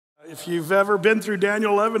If you've ever been through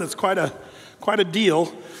Daniel 11, it's quite a deal.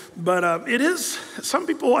 But it is, some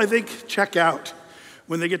people I think check out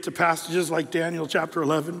when they get to passages like Daniel chapter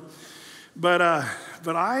 11. But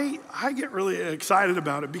I get really excited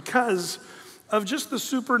about it because of just the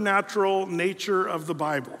supernatural nature of the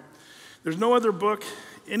Bible. There's no other book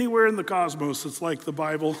anywhere in the cosmos that's like the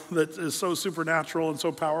Bible, that is so supernatural and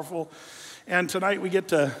so powerful. And tonight we get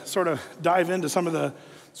to sort of dive into some of the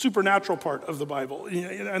supernatural part of the Bible.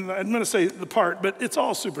 And I'm going to say the part, but it's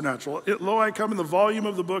all supernatural. Lo, I come, and the volume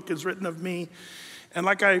of the book is written of me. And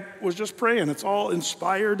like I was just praying, it's all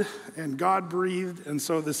inspired and God-breathed. And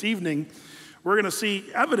so this evening, we're going to see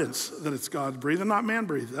evidence that it's God-breathed and not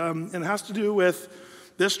man-breathed. And it has to do with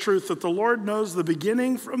this truth that the Lord knows the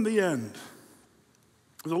beginning from the end.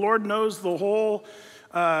 The Lord knows the whole,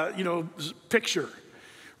 picture.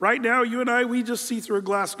 Right now, you and I, we just see through a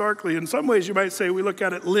glass darkly. In some ways, you might say we look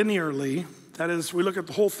at it linearly. That is, we look at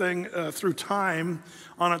the whole thing through time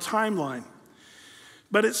on a timeline.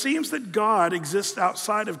 But it seems that God exists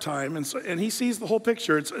outside of time, and he sees the whole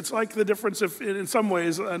picture. It's like the difference if, in some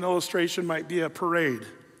ways, an illustration might be a parade.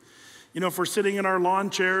 You know, if we're sitting in our lawn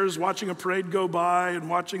chairs watching a parade go by and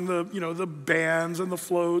watching the bands and the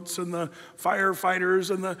floats and the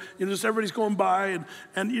firefighters and just everybody's going by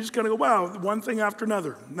and you just kind of go, wow, one thing after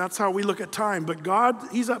another. And that's how we look at time. But God,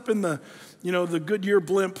 he's up in the Goodyear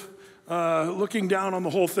blimp looking down on the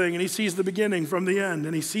whole thing, and he sees the beginning from the end,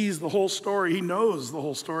 and he sees the whole story. He knows the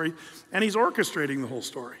whole story, and he's orchestrating the whole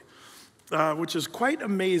story, which is quite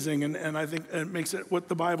amazing, and I think it makes it what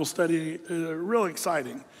the Bible study really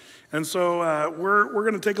exciting. And so we're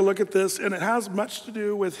going to take a look at this, and it has much to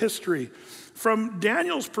do with history. From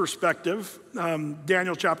Daniel's perspective,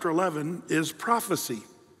 Daniel chapter 11 is prophecy.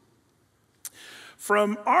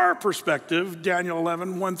 From our perspective, Daniel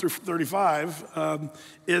 11, 1 through 35,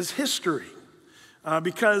 is history.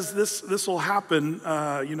 Because this will happen,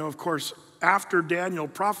 of course, after Daniel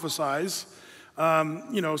prophesies,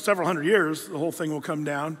 several hundred years, the whole thing will come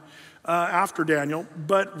down. After Daniel,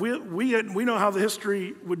 but we know how the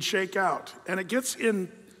history would shake out, and it gets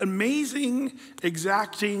in amazing,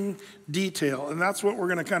 exacting detail, and that's what we're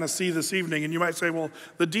going to kind of see this evening. And you might say, well,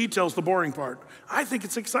 the detail's the boring part. I think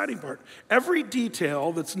it's the exciting part. Every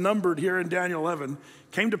detail that's numbered here in Daniel 11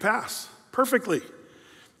 came to pass perfectly.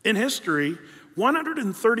 In history,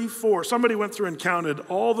 134, somebody went through and counted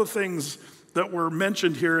all the things that were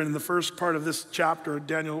mentioned here in the first part of this chapter,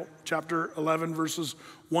 Daniel chapter 11, verses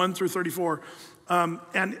 1 through 34.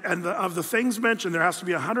 Of the things mentioned, there has to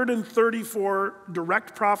be 134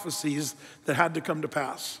 direct prophecies that had to come to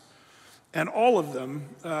pass. And all of them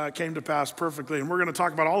came to pass perfectly. And we're going to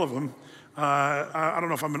talk about all of them. I don't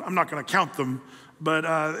know if I'm not going to count them, but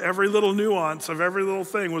every little nuance of every little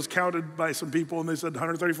thing was counted by some people, and they said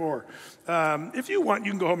 134. If you want,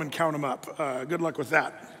 you can go home and count them up. Good luck with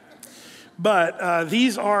that. But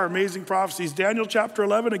these are amazing prophecies. Daniel chapter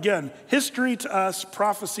 11, again, history to us,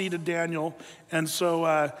 prophecy to Daniel. And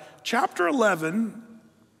so chapter 11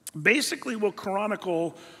 basically will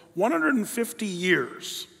chronicle 150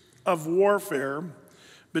 years of warfare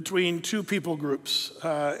between two people groups.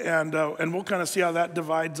 And we'll kind of see how that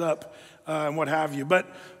divides up and what have you. But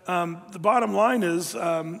the bottom line is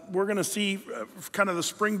we're going to see kind of the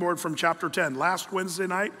springboard from chapter 10. Last Wednesday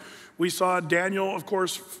night, we saw Daniel, of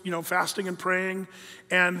course, fasting and praying,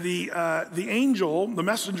 and the angel, the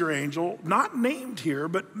messenger angel, not named here,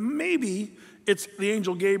 but maybe it's the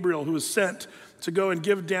angel Gabriel who was sent to go and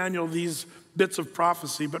give Daniel these bits of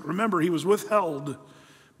prophecy. But remember, he was withheld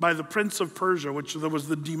by the prince of Persia, which was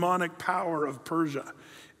the demonic power of Persia,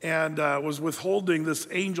 and was withholding this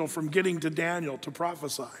angel from getting to Daniel to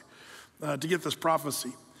prophesy, to get this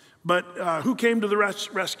prophecy. But who came to the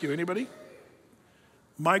rescue? Anybody?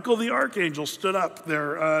 Michael the archangel stood up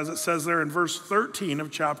there, as it says there in verse 13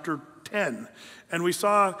 of chapter 10. And we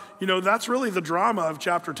saw, that's really the drama of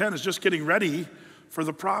chapter 10, is just getting ready for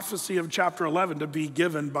the prophecy of chapter 11 to be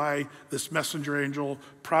given by this messenger angel,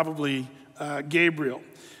 probably Gabriel.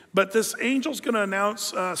 But this angel's going to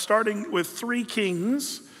announce, starting with three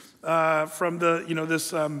kings from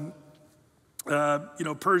the,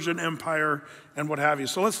 Persian Empire and what have you.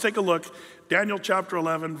 So let's take a look. Daniel chapter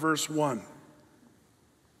 11, verse 1.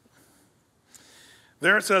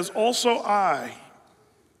 There it says, also I,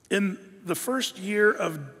 in the first year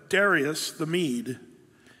of Darius the Mede,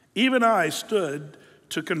 even I stood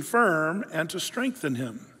to confirm and to strengthen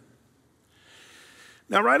him.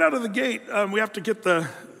 Now, right out of the gate, we have to get the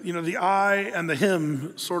I and the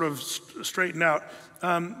him sort of straightened out.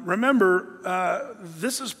 Remember,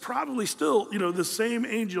 this is probably still, the same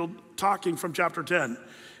angel talking from chapter 10.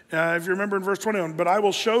 If you remember in verse 21, but I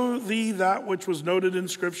will show thee that which was noted in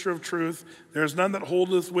Scripture of truth. There is none that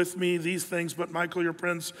holdeth with me these things, but Michael your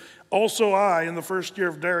prince. Also I, in the first year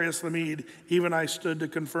of Darius the Mede, even I stood to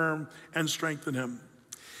confirm and strengthen him.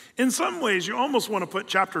 In some ways, you almost want to put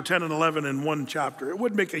chapter 10 and 11 in one chapter. It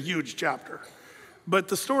would make a huge chapter. But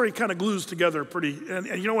the story kind of glues together and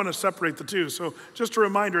you don't want to separate the two. So just a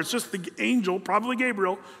reminder, it's just the angel, probably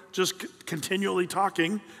Gabriel, just continually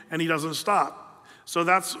talking, and he doesn't stop. So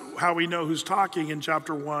that's how we know who's talking in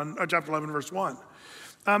chapter 11, verse 1.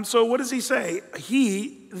 So what does he say?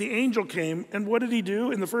 The angel came, and what did he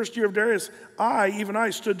do? In the first year of Darius, even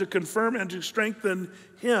I, stood to confirm and to strengthen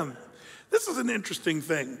him. This is an interesting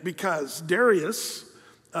thing, because Darius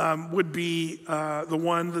would be the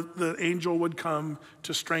one that the angel would come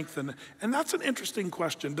to strengthen. And that's an interesting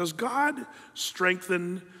question. Does God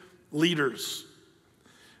strengthen leaders?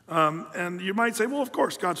 And you might say, well, of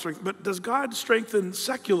course God strengthens, but does God strengthen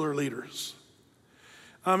secular leaders?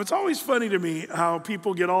 It's always funny to me how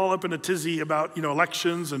people get all up in a tizzy about,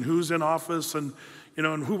 elections and who's in office and,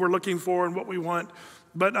 and who we're looking for and what we want.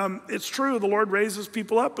 But it's true, the Lord raises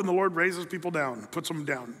people up and the Lord raises people down, puts them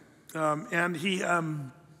down. And he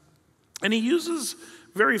uses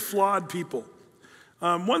very flawed people.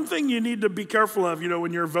 One thing you need to be careful of,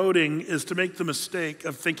 when you're voting is to make the mistake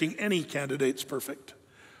of thinking any candidate's perfect.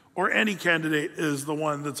 Or any candidate is the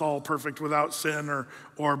one that's all perfect without sin or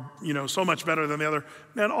so much better than the other.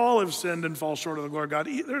 Man, all have sinned and fall short of the glory of God.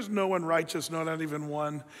 There's no one righteous, no, not even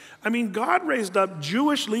one. I mean, God raised up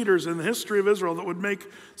Jewish leaders in the history of Israel that would make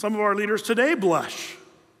some of our leaders today blush.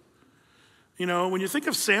 When you think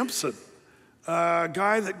of Samson, a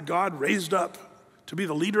guy that God raised up to be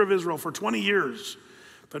the leader of Israel for 20 years.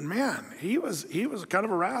 But man, he was kind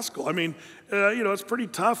of a rascal. I mean, it's pretty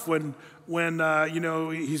tough when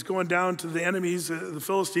he's going down to the enemies, the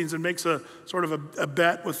Philistines, and makes a sort of a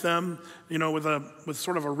bet with them, with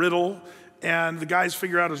sort of a riddle. And the guys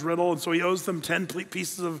figure out his riddle, and so he owes them 10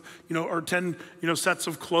 pieces of, or 10, sets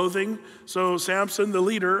of clothing. So Samson, the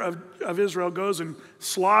leader of Israel, goes and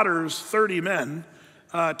slaughters 30 men.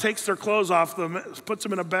 Takes their clothes off them, puts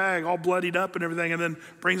them in a bag, all bloodied up and everything, and then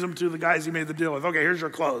brings them to the guys he made the deal with. Okay, here's your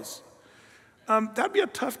clothes. That'd be a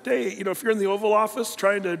tough day, if you're in the Oval Office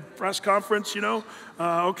trying to press conference,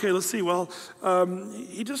 okay, let's see. Well,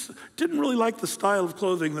 he just didn't really like the style of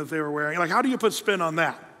clothing that they were wearing. Like, how do you put spin on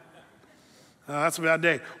that? That's a bad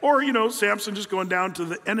day. Or, Samson just going down to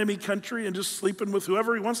the enemy country and just sleeping with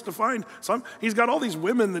whoever he wants to find. He's got all these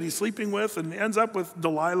women that he's sleeping with and ends up with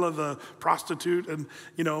Delilah, the prostitute. And,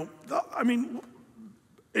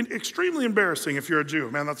 extremely embarrassing if you're a Jew.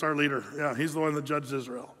 Man, that's our leader. Yeah, he's the one that judged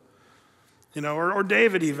Israel. Or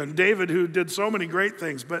David even. David, who did so many great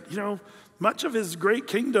things. But, much of his great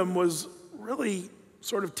kingdom was really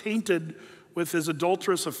sort of tainted with his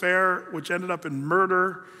adulterous affair, which ended up in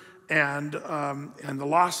murder. And the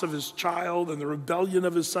loss of his child and the rebellion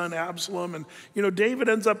of his son Absalom. And, David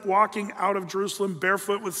ends up walking out of Jerusalem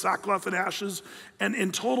barefoot with sackcloth and ashes and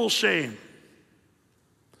in total shame.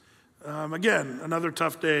 Again, another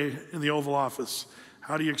tough day in the Oval Office.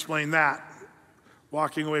 How do you explain that?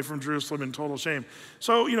 Walking away from Jerusalem in total shame.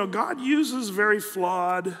 So, God uses very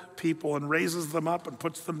flawed people and raises them up and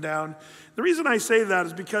puts them down. The reason I say that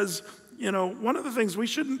is because, one of the things, we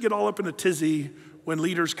shouldn't get all up in a tizzy when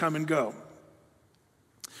leaders come and go.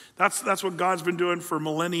 That's what God's been doing for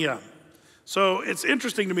millennia. So it's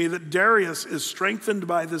interesting to me that Darius is strengthened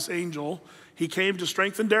by this angel. He came to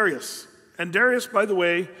strengthen Darius. And Darius, by the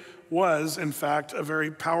way, was in fact a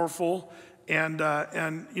very powerful and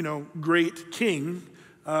great king.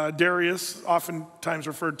 Darius, oftentimes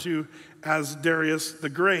referred to as Darius the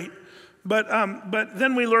Great. But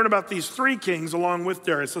then we learn about these three kings along with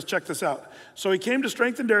Darius. Let's check this out. So he came to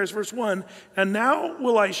strengthen Darius, verse 1, and now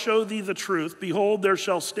will I show thee the truth. Behold, there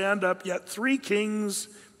shall stand up yet 3 kings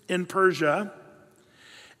in Persia,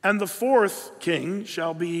 and the 4th king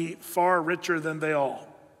shall be far richer than they all.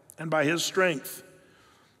 And by his strength,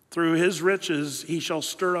 through his riches, he shall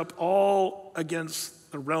stir up all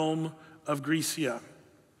against the realm of Grecia.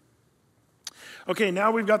 Okay,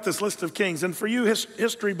 now we've got this list of kings. And for you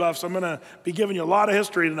history buffs, I'm going to be giving you a lot of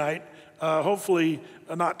history tonight. Hopefully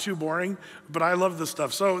not too boring, but I love this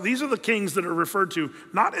stuff. So these are the kings that are referred to,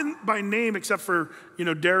 not by name except for,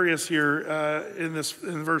 Darius here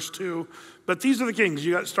in verse 2. But these are the kings.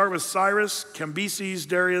 You got to start with Cyrus, Cambyses,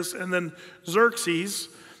 Darius, and then Xerxes.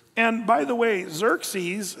 And by the way,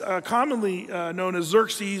 Xerxes, commonly known as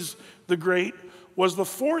Xerxes the Great, was the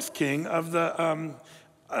 4th king of the...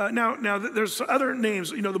 Now, there's other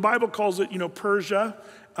names. The Bible calls it, Persia.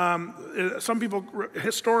 Some people,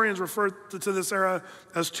 historians refer to this era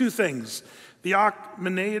as 2 things. the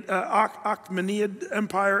Achaemenid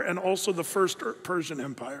Empire, and also the First Persian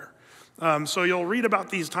Empire. So you'll read about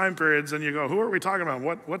these time periods and you go, who are we talking about?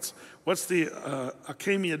 What's the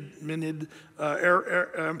Achaemenid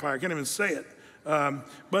Empire? I can't even say it.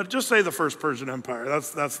 But just say the First Persian Empire.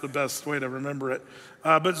 That's the best way to remember it.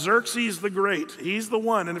 But Xerxes the Great, he's the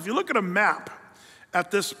one. And if you look at a map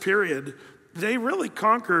at this period, they really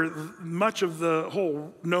conquer much of the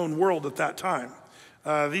whole known world at that time.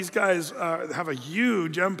 These guys have a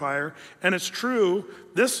huge empire, and it's true,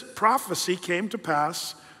 this prophecy came to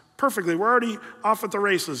pass perfectly. We're already off at the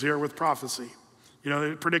races here with prophecy.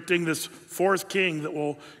 They're predicting this fourth king that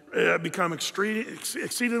will become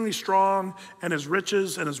exceedingly strong, and his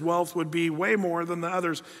riches and his wealth would be way more than the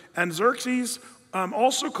others. And Xerxes,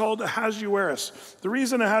 also called Ahasuerus. The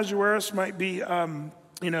reason Ahasuerus might be,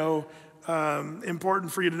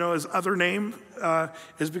 important for you to know his other name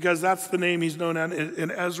is because that's the name he's known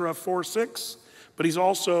in Ezra 4:6, but he's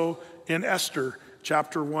also in Esther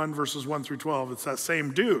chapter 1, verses 1 through 12. It's that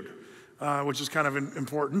same dude, which is kind of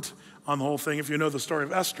important on the whole thing if you know the story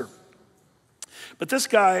of Esther. But this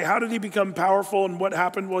guy, how did he become powerful and what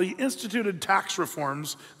happened? Well, he instituted tax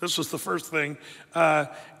reforms. This was the first thing.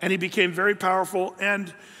 And he became very powerful.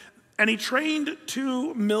 And he trained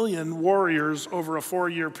 2 million warriors over a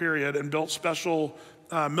 4-year period and built special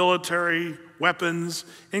military weapons,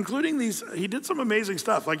 including these. He did some amazing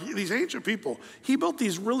stuff, like these ancient people. He built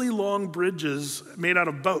these really long bridges made out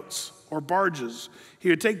of boats or barges. He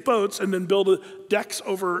would take boats and then build decks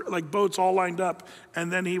over like boats all lined up,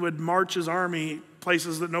 and then he would march his army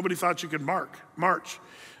places that nobody thought you could march.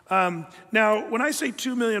 Now, when I say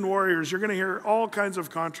 2 million warriors, you're going to hear all kinds of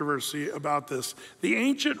controversy about this. The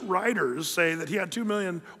ancient writers say that he had 2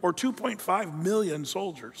 million or 2.5 million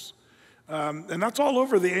soldiers. And that's all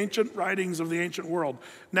over the ancient writings of the ancient world.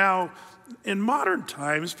 Now, in modern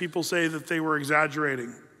times, people say that they were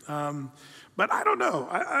exaggerating. But I don't know.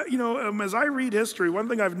 As I read history, one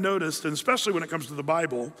thing I've noticed, and especially when it comes to the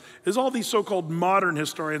Bible, is all these so-called modern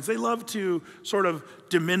historians, they love to sort of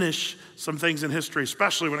diminish some things in history,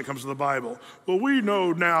 especially when it comes to the Bible. Well, we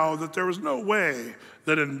know now that there was no way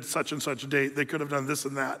that in such and such a date they could have done this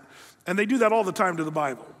and that. And they do that all the time to the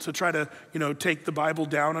Bible, to try to, take the Bible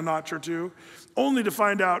down a notch or two, only to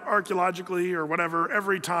find out archaeologically or whatever,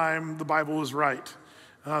 every time the Bible was right.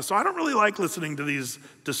 So I don't really like listening to these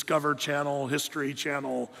Discover Channel, History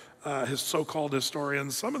Channel, his so-called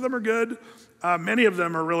historians. Some of them are good. Many of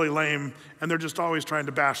them are really lame, and they're just always trying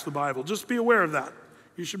to bash the Bible. Just be aware of that.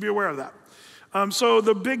 You should be aware of that. So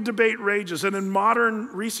the big debate rages, and in modern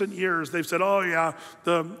recent years, they've said, oh yeah,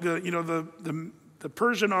 the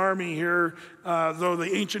Persian army here, though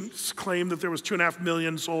the ancients claim that there was 2.5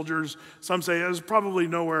 million soldiers, some say it was probably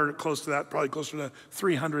nowhere close to that, probably closer to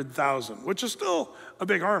 300,000, which is still a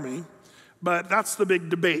big army, but that's the big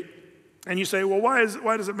debate. And you say, well, why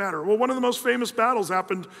does it matter? Well, one of the most famous battles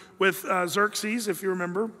happened with Xerxes, if you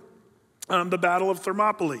remember, the Battle of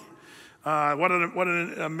Thermopylae. What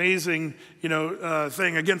an amazing,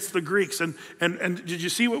 thing against the Greeks. And did you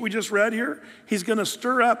see what we just read here? He's going to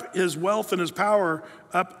stir up his wealth and his power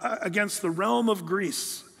up against the realm of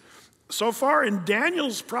Greece. So far in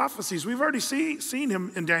Daniel's prophecies, we've already seen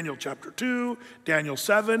him in Daniel chapter 2, Daniel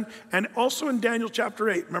 7, and also in Daniel chapter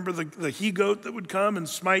 8. Remember the he-goat that would come and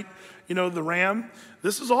smite, the ram?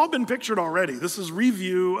 This has all been pictured already. This is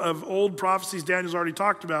review of old prophecies Daniel's already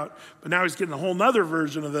talked about, but now he's getting a whole nother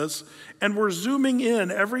version of this. And we're zooming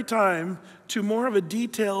in every time to more of a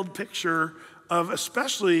detailed picture of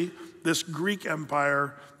especially this Greek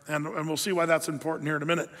empire, and we'll see why that's important here in a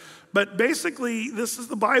minute. But basically, this is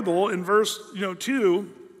the Bible in verse 2,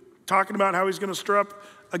 talking about how he's going to stir up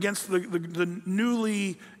against the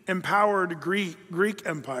newly empowered Greek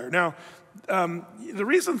empire. Now, the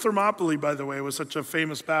reason Thermopylae, by the way, was such a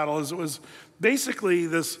famous battle is it was basically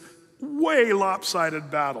this way lopsided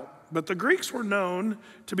battle. But the Greeks were known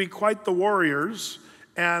to be quite the warriors,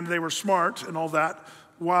 and they were smart and all that,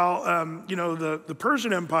 while, the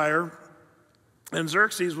Persian Empire and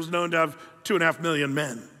Xerxes was known to have 2.5 million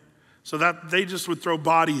men. So that they just would throw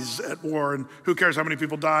bodies at war, and who cares how many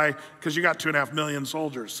people die, because you got 2.5 million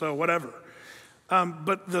soldiers, so whatever.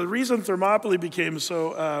 But the reason Thermopylae became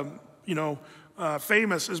so,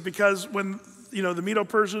 famous is because when, the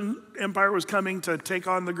Medo-Persian Empire was coming to take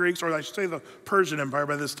on the Greeks, or I should say the Persian Empire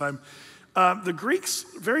by this time, the Greeks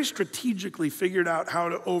very strategically figured out how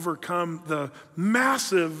to overcome the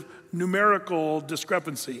massive numerical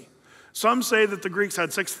discrepancy. Some say that the Greeks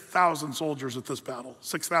had 6,000 soldiers at this battle,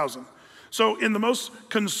 6,000. So in the most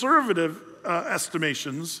conservative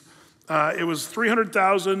estimations, it was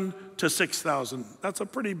 300,000 to 6,000. That's a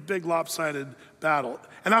pretty big lopsided battle.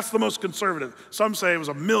 And that's the most conservative. Some say it was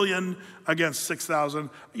 1,000,000 against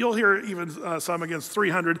 6,000. You'll hear even some against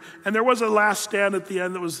 300. And there was a last stand at the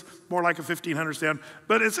end that was more like a 1,500 stand.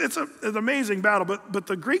 But it's an amazing battle. But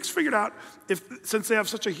the Greeks figured out, since they have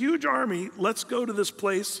such a huge army, let's go to this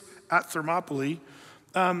place at Thermopylae,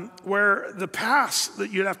 where the pass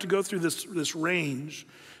that you'd have to go through this range,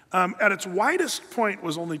 at its widest point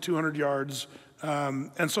was only 200 yards.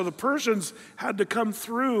 And so the Persians had to come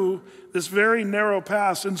through this very narrow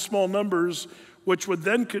pass in small numbers, which would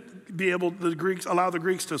then allow the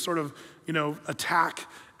Greeks to sort of, attack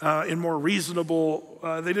in more reasonable,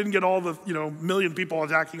 they didn't get all the, 1,000,000 people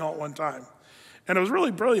attacking all at one time. And it was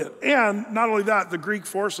really brilliant. And not only that, the Greek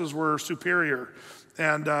forces were superior.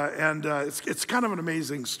 And it's kind of an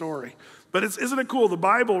amazing story. But isn't it cool? The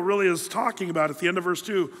Bible really is talking about, at the end of verse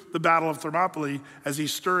 2, the Battle of Thermopylae as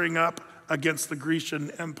he's stirring up against the Grecian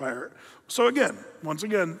Empire. So once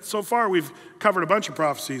again, so far we've covered a bunch of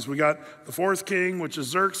prophecies. We got the fourth king, which is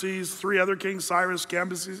Xerxes, 3 other kings, Cyrus,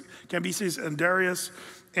 Cambyses, and Darius.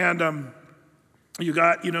 And you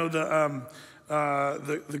got,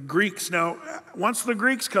 the Greeks. Now, once the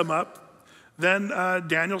Greeks come up, then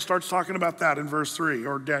Daniel starts talking about that in verse 3,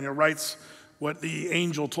 or Daniel writes what the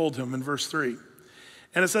angel told him in verse 3.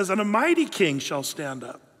 And it says, "And a mighty king shall stand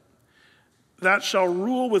up, that shall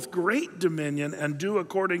rule with great dominion and do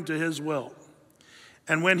according to his will.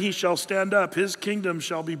 And when he shall stand up, his kingdom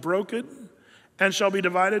shall be broken and shall be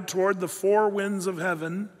divided toward the 4 winds of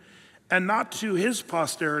heaven, and not to his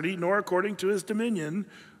posterity, nor according to his dominion,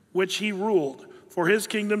 which he ruled. For his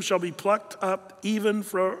kingdom shall be plucked up even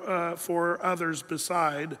for others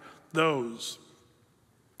beside those."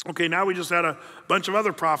 Okay, now we just had a bunch of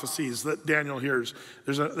other prophecies that Daniel hears.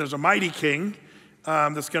 There's a mighty king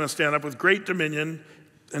that's going to stand up with great dominion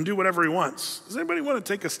and do whatever he wants. Does anybody want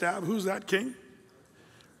to take a stab? Who's that king?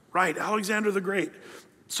 Right, Alexander the Great.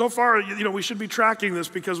 So far, we should be tracking this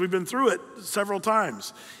because we've been through it several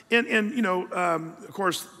times. Of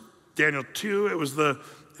course, Daniel 2, it was the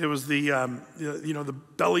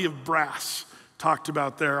belly of brass talked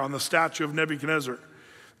about there on the statue of Nebuchadnezzar.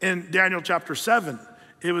 In Daniel chapter 7,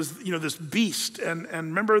 it was, this beast, and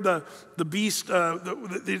remember the beast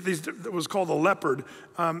that was called a leopard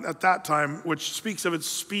at that time, which speaks of its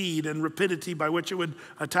speed and rapidity by which it would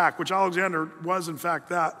attack, which Alexander was in fact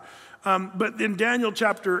that. But in Daniel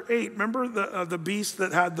chapter 8, remember the beast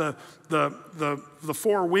that had the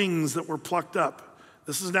 4 wings that were plucked up.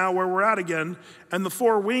 This is now where we're at again, and the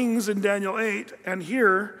 4 wings in Daniel 8, and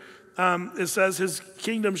here it says his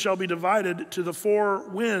kingdom shall be divided to the 4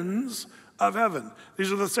 winds of heaven.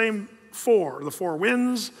 These are the same 4, the 4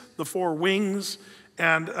 winds, the 4 wings,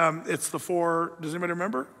 and it's the 4, does anybody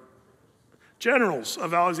remember? Generals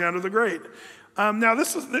of Alexander the Great. Now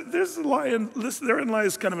therein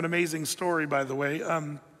lies kind of an amazing story, by the way.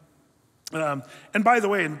 And by the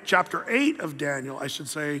way, in chapter 8 of Daniel, I should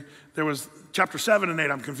say, there was chapter 7 and 8,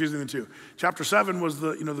 I'm confusing the two. Chapter 7 was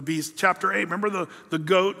the beast. Chapter 8, remember the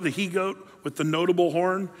goat, the he-goat with the notable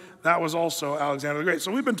horn? That was also Alexander the Great.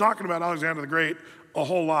 So we've been talking about Alexander the Great a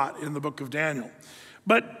whole lot in the book of Daniel.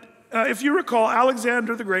 But if you recall,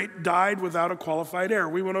 Alexander the Great died without a qualified heir.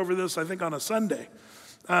 We went over this, I think, on a Sunday.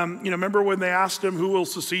 Remember when they asked him, who will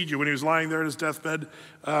succeed you? When he was lying there in his deathbed,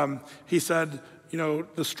 he said,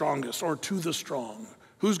 the strongest, or to the strong.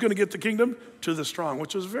 Who's going to get the kingdom? To the strong,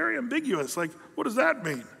 which is very ambiguous. Like, what does that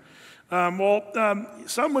mean?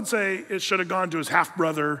 Some would say it should have gone to his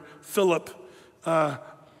half-brother, Philip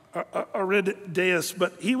Aridaeus,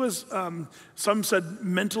 but he was, some said,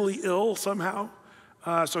 mentally ill somehow,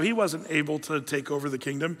 so he wasn't able to take over the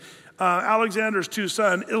kingdom. Alexander's 2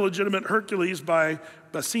 sons, illegitimate Hercules by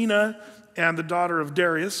Basina and the daughter of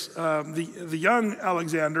Darius. The young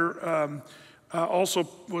Alexander also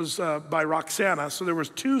was by Roxana. So there was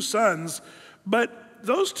 2 sons, but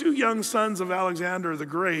those 2 young sons of Alexander the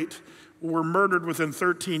Great were murdered within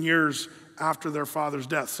 13 years after their father's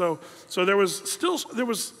death. So there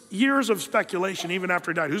was years of speculation even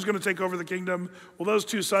after he died. Who's going to take over the kingdom? Well, those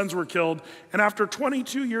 2 sons were killed. And after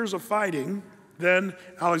 22 years of fighting, then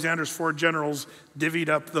Alexander's 4 generals divvied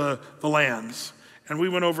up the lands. And we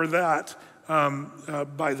went over that,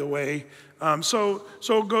 by the way.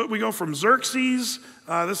 We go from Xerxes,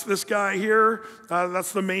 this guy here,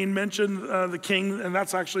 that's the main mention, the king, and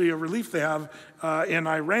that's actually a relief they have in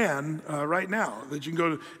Iran right now, that you can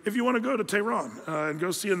go to, if you want to go to Tehran and go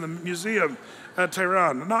see in the museum at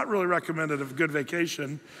Tehran. Not really recommended of a good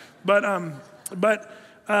vacation, but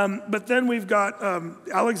then we've got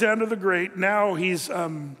Alexander the Great. Now he's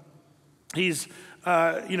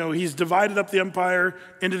divided up the empire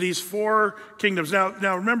into these 4 kingdoms.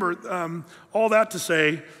 Now remember, all that to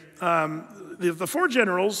say, The four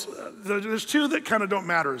generals, there's two that kind of don't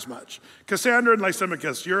matter as much. Cassandra and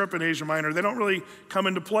Lysimachus, Europe and Asia Minor, they don't really come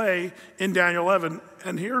into play in Daniel 11,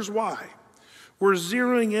 and here's why. We're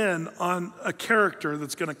zeroing in on a character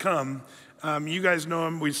that's going to come. You guys know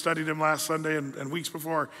him. We studied him last Sunday and weeks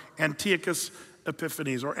before, Antiochus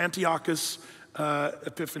Epiphanes, or Antiochus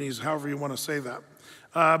Epiphanes, however you want to say that.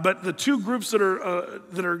 But the two groups that are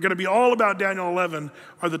going to be all about Daniel 11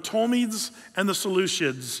 are the Ptolemies and the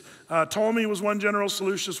Seleucids. Ptolemy was one general,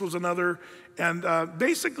 Seleucus was another. And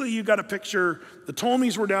basically you got to picture the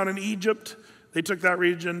Ptolemies were down in Egypt. They took that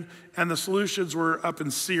region. And the Seleucids were up in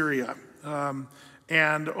Syria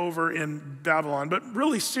and over in Babylon. But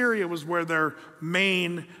really Syria was where their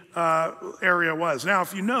main area was. Now,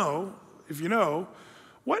 if you know,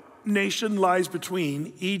 what nation lies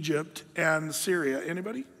between Egypt and Syria?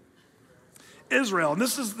 Anybody? Israel. And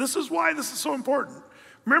this is why this is so important.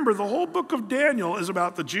 Remember, the whole book of Daniel is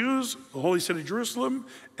about the Jews, the holy city Jerusalem,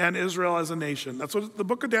 and Israel as a nation. That's what the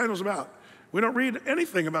book of Daniel is about. We don't read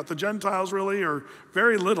anything about the Gentiles really, or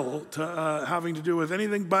very little to having to do with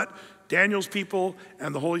anything but Daniel's people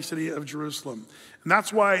and the holy city of Jerusalem. And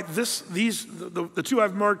that's why the two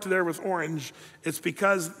I've marked there with orange, it's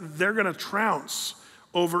because they're going to trounce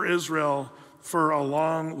over Israel for a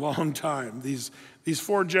long, long time. These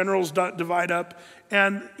four generals divide up,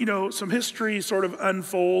 and some history sort of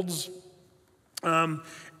unfolds, and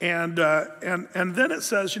then it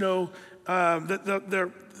says that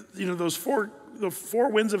the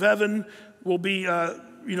four winds of heaven will be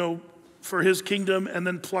for his kingdom, and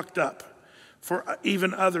then plucked up for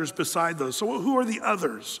even others beside those. So who are the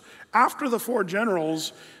others? After the four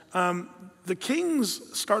generals, the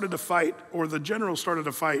kings started to fight, or the generals started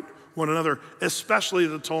to fight one another, especially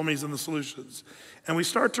the Ptolemies and the Seleucids. And we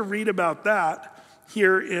start to read about that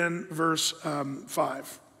here in verse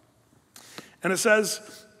 5. And it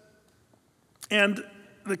says, "And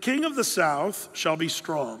the king of the south shall be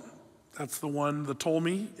strong." That's the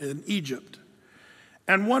Ptolemy in Egypt.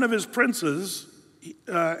 "And one of his princes,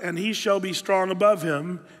 and he shall be strong above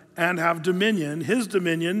him and have dominion. His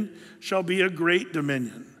dominion shall be a great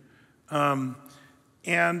dominion.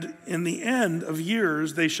 And in the end of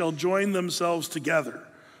years, they shall join themselves together.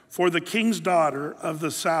 For the king's daughter of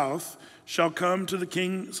the south shall come to the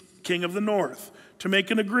king of the north to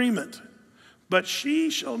make an agreement. But she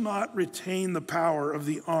shall not retain the power of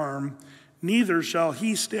the arm, neither shall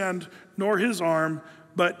he stand nor his arm,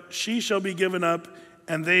 but she shall be given up,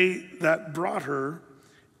 and they that brought her,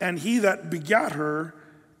 and he that begat her,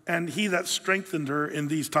 and he that strengthened her in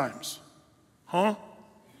these times." Huh?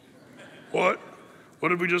 What? What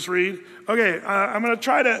did we just read? Okay, I'm going to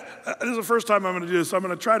try to, this is the first time I'm going to do this, so I'm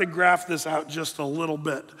going to try to graph this out just a little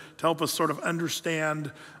bit to help us sort of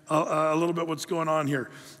understand a little bit what's going on here.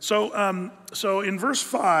 So in verse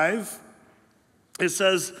 5, it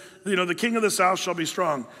says, the king of the south shall be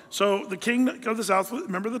strong. So the king of the south,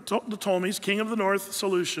 remember the Ptolemies, king of the north,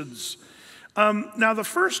 Seleucids. Now the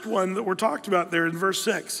first one that we're talked about there in verse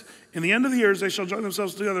 6, "In the end of the years they shall join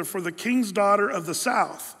themselves together for the king's daughter of the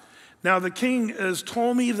south." Now the king is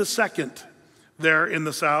Ptolemy II there in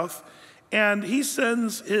the south, and he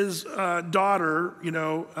sends his daughter,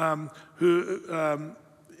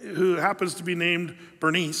 who happens to be named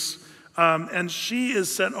Bernice, and she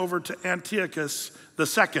is sent over to Antiochus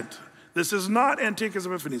II. This is not Antiochus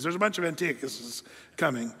Epiphanes. There's a bunch of Antiochuses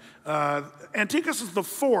coming. Antiochus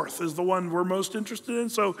IV is the one we're most interested in,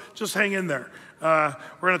 so just hang in there. We're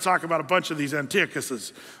going to talk about a bunch of these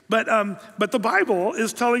Antiochuses. But the Bible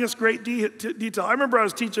is telling us great detail. I remember I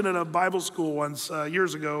was teaching at a Bible school once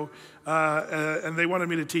years ago, and they wanted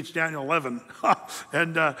me to teach Daniel 11.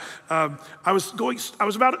 And I was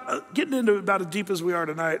getting into about as deep as we are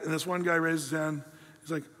tonight, and this one guy raised his hand.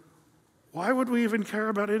 He's like, "Why would we even care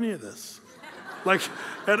about any of this?"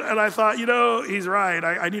 And I thought, he's right.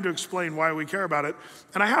 I need to explain why we care about it.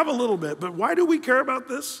 And I have a little bit, but why do we care about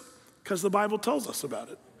this? Because the Bible tells us about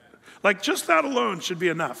it. Just that alone should be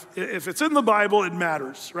enough. If it's in the Bible, it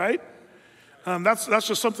matters, right? That's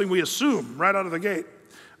just something we assume right out of the gate.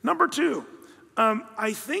 Number two,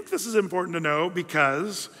 I think this is important to know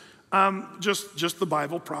because just the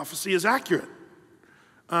Bible prophecy is accurate.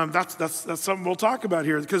 That's something we'll talk about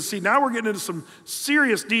here. Because see, now we're getting into some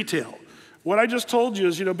serious detail. What I just told you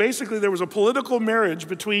is, basically there was a political marriage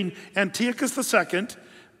between Antiochus II,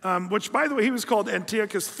 which, by the way, he was called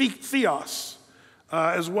Antiochus Theos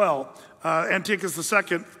as well. Antiochus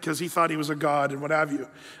II, because he thought he was a god and what have you.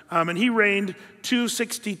 And he reigned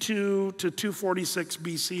 262 to 246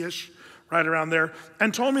 BC-ish, right around there.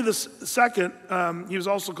 And Ptolemy II, he was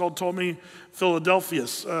also called Ptolemy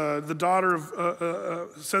Philadelphus. The daughter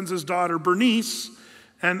sends his daughter Bernice,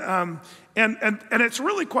 And it's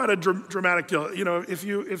really quite a dramatic deal. You know, if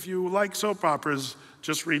you like soap operas,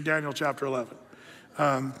 just read Daniel chapter 11.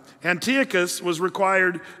 Antiochus was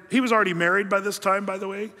required, he was already married by this time, by the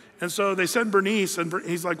way, and so they send Bernice, and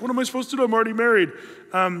he's like, what am I supposed to do? I'm already married.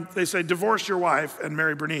 They say, divorce your wife and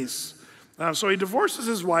marry Bernice. So he divorces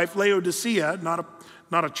his wife, Laodicea, not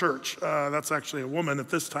a church, that's actually a woman at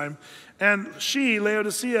this time, and she,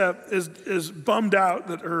 Laodicea, is bummed out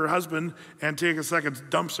that her husband, Antiochus II,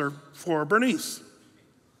 dumps her for Bernice.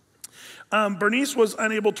 Bernice was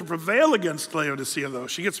unable to prevail against Laodicea, though.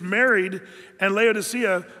 She gets married, and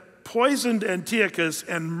Laodicea poisoned Antiochus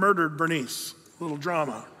and murdered Bernice. A little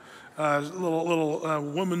drama, little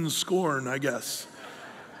woman's scorn, I guess.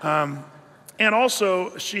 And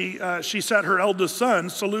also, she set her eldest son,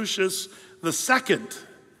 Seleucus II,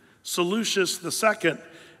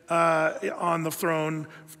 on the throne,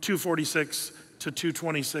 246 to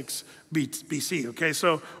 226 BC, okay?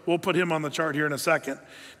 So we'll put him on the chart here in a second.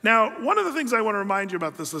 Now, one of the things I want to remind you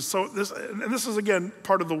about this is, and this is again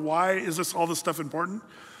part of the why is all this stuff important,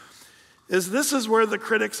 is this is where the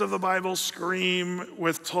critics of the Bible scream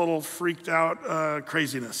with total freaked out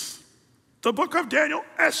craziness. The book of Daniel,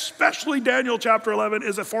 especially Daniel chapter 11,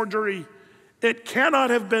 is a forgery. It cannot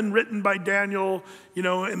have been written by Daniel, you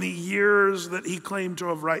know, in the years that he claimed to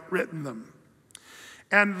have written them.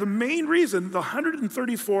 And the main reason, the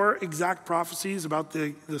 134 exact prophecies about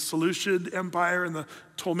the Seleucid Empire and the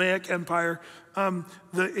Ptolemaic Empire,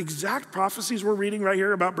 the exact prophecies we're reading right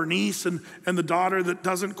here about Bernice and the daughter that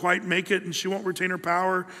doesn't quite make it and she won't retain her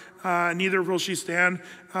power, neither will she stand.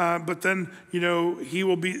 But then, you know, he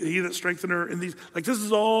will be he that strengthened her in these. Like, this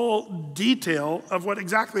is all detail of what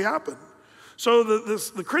exactly happened. So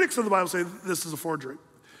the critics of the Bible say this is a forgery.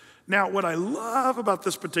 Now, what I love about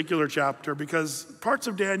this particular chapter, because parts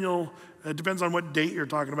of Daniel, it depends on what date you're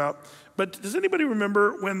talking about, but does anybody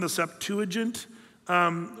remember when the Septuagint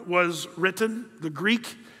was written, the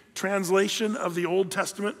Greek translation of the Old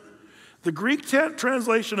Testament? The Greek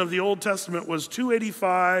translation of the Old Testament was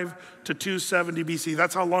 285 to 270 BC.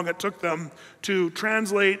 That's how long it took them to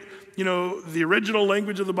translate, you know, the original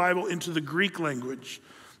language of the Bible into the Greek language.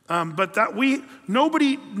 But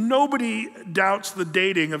nobody doubts the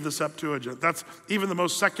dating of the Septuagint. That's even the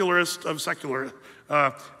most secularist of secular.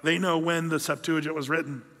 They know when the Septuagint was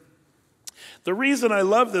written. The reason I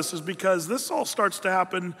love this is because this all starts to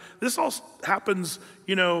happen. This all happens,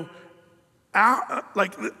 you know,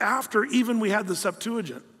 like after even we had the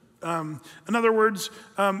Septuagint. In other words,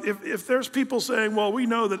 if there's people saying, well, we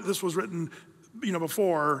know that this was written, you know,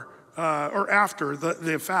 before or after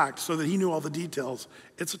the fact, so that he knew all the details,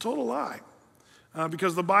 it's a total lie.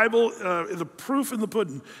 Because the Bible, the proof in the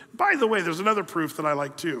pudding. By the way, there's another proof that I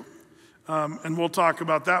like too. And we'll talk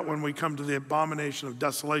about that when we come to the abomination of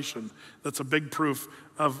desolation. That's a big proof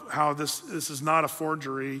of how this is not a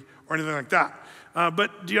forgery or anything like that.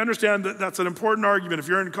 But do you understand that that's an important argument? If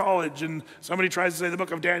you're in college and somebody tries to say the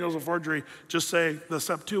book of Daniel is a forgery, just say the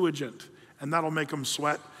Septuagint, and that'll make them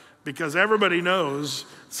sweat. Because everybody knows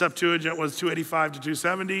Septuagint was 285 to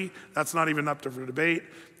 270. That's not even up for debate.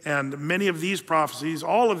 And many of these prophecies,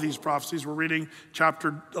 all of these prophecies, we're reading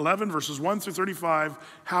chapter 11, verses 1 through 35,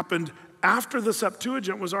 happened after the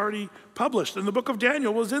Septuagint was already published. And the book of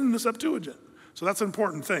Daniel was in the Septuagint. So that's an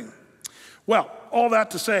important thing. Well, all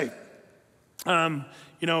that to say, you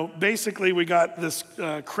know, basically we got this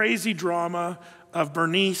crazy drama of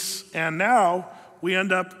Bernice, and now we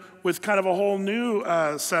end up with kind of a whole new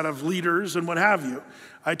set of leaders and what have you.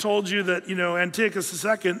 I told you that, you know, Antiochus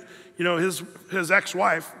II, you know, his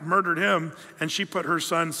ex-wife murdered him, and she put her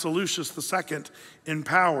son Seleucus II in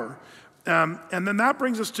power. And then that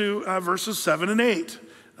brings us to verses 7 and 8,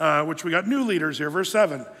 which we got new leaders here. Verse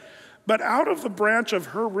 7, but out of the branch of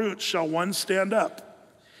her roots shall one stand up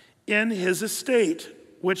in his estate,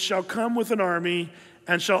 which shall come with an army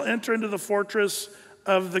and shall enter into the fortress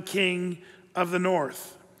of the king of the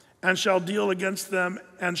north, and shall deal against them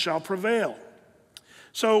and shall prevail.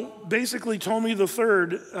 So basically, Ptolemy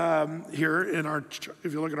III here in our,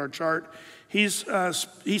 if you look at our chart, he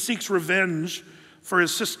seeks revenge for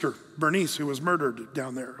his sister Bernice, who was murdered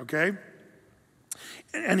down there. Okay,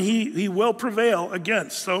 and he will prevail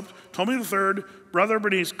against. So Ptolemy III, brother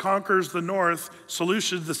Bernice, conquers the north.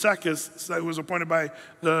 Seleucus II, who was appointed by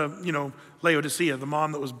the Laodicea, the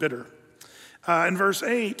mom that was bitter. In verse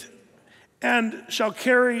 8. And shall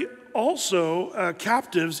carry also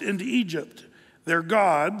captives into Egypt, their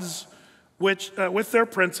gods, which with their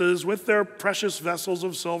princes, with their precious vessels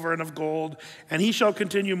of silver and of gold, and he shall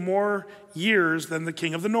continue more years than the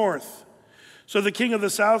king of the north. So the king of the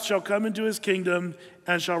south shall come into his kingdom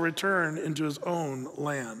and shall return into his own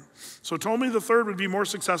land. So Ptolemy the third would be more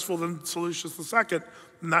successful than Seleucus the second,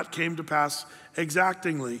 and that came to pass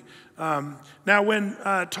exactingly. Now when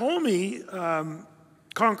Ptolemy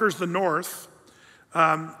conquers the north,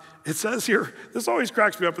 it says here, this always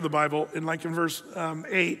cracks me up in the Bible, in verse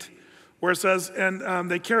 8, where it says, and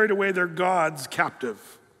they carried away their gods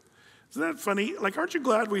captive. Isn't that funny? Like, aren't you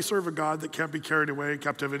glad we serve a God that can't be carried away in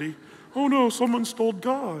captivity? Oh no, someone stole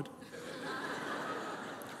God.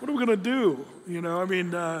 What are we gonna do?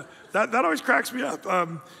 That always cracks me up.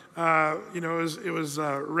 It was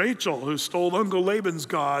Rachel who stole Uncle Laban's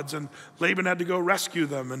gods, and Laban had to go rescue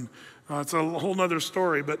them, and it's a whole nother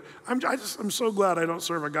story. But I'm so glad I don't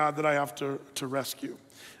serve a God that I have to rescue.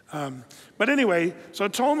 But anyway, so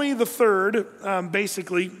Ptolemy the third,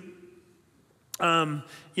 basically, in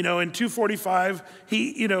 245,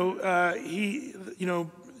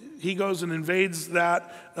 he goes and invades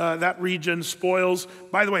that region, spoils.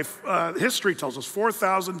 By the way, history tells us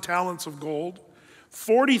 4,000 talents of gold,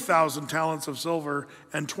 40,000 talents of silver,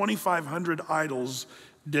 and 2,500 idols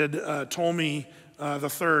did Ptolemy the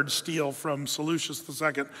third steal from Seleucus the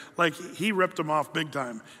second. Like, he ripped them off big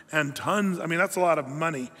time, and tons. I mean, that's a lot of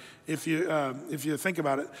money if you think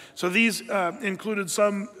about it. So these included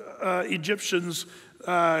some Egyptians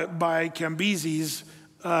by Cambyses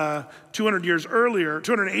 280 years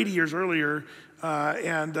earlier,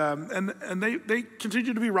 and they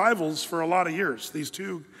continued to be rivals for a lot of years. These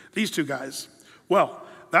two guys. Well,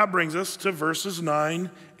 that brings us to verses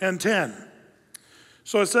 9 and 10.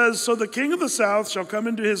 So it says, so the king of the south shall come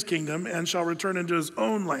into his kingdom and shall return into his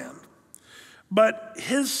own land. But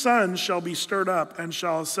his son shall be stirred up and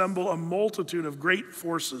shall assemble a multitude of great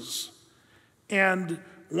forces. And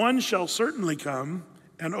one shall certainly come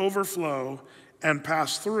and overflow and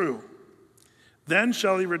pass through. Then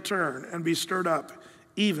shall he return and be stirred up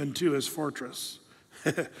even to his fortress.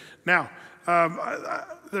 Now,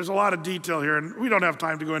 there's a lot of detail here, and we don't have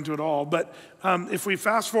time to go into it all, but if we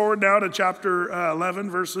fast forward now to chapter 11,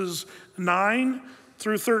 verses 9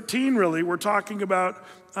 through 13, really, we're talking about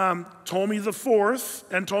Ptolemy the fourth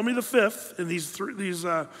and Ptolemy the fifth in these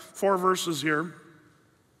four verses here.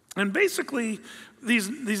 And basically,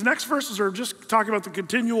 these next verses are just talking about the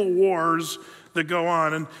continual wars that go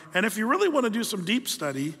on. And if you really want to do some deep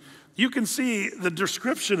study, you can see the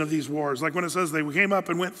description of these wars. Like when it says they came up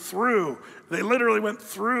and went through, they literally went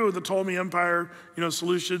through the Ptolemy Empire,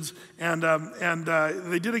 Seleucids, and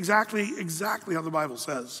they did exactly how the Bible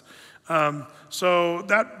says. So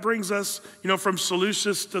that brings us, from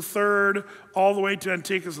Seleucus the third all the way to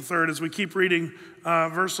Antiochus the third. As we keep reading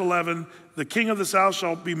verse 11, the king of the south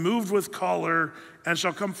shall be moved with choler and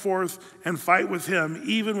shall come forth and fight with him,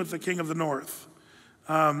 even with the king of the north.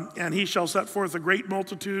 And he shall set forth a great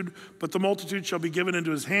multitude, but the multitude shall be given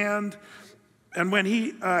into his hand. And when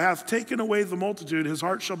he hath taken away the multitude, his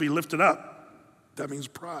heart shall be lifted up. That means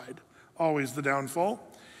pride, always the downfall.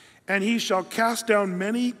 And he shall cast down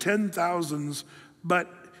many 10,000s, but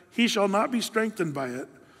he shall not be strengthened by it.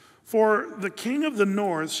 For the king of the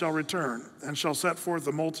north shall return, and shall set forth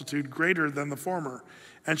a multitude greater than the former,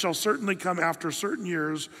 and shall certainly come after certain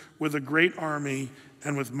years with a great army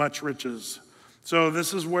and with much riches. So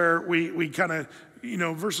this is where we kind of,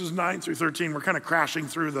 verses 9 through 13, we're kind of crashing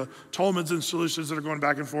through the Ptolemies and Seleucids that are going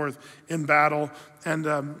back and forth in battle, and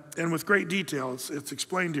with great detail. It's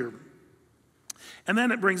explained here. And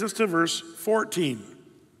then it brings us to verse 14.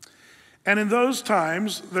 And in those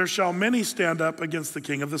times there shall many stand up against the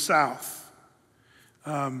king of the south.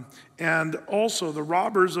 And also the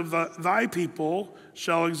robbers of thy people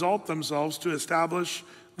shall exalt themselves to establish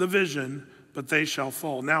the vision, but they shall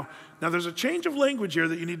fall. Now there's a change of language here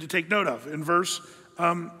that you need to take note of. In verse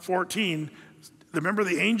 14, remember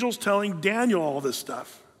the angels telling Daniel all this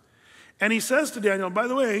stuff. And he says to Daniel, by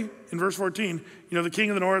the way, in verse 14, the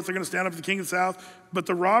king of the north, they're going to stand up to the king of the south, but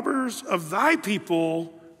the robbers of thy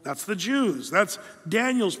people, that's the Jews, that's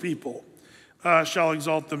Daniel's people, shall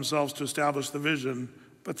exalt themselves to establish the vision,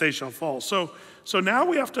 but they shall fall. So now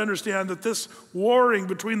we have to understand that this warring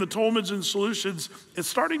between the Ptolemies and Seleucids is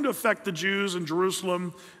starting to affect the Jews in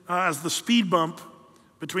Jerusalem as the speed bump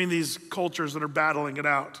between these cultures that are battling it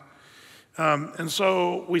out. And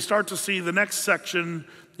so we start to see the next section,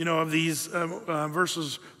 of these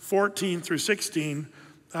verses 14 through 16.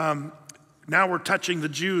 Now we're touching the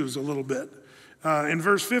Jews a little bit. In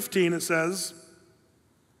verse 15 it says,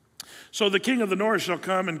 so the king of the north shall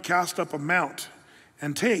come and cast up a mount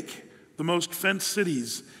and take the most fenced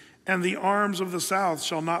cities, and the arms of the south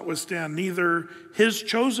shall not withstand, neither his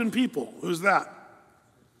chosen people, who's that?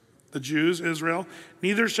 The Jews, Israel,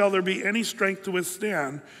 neither shall there be any strength to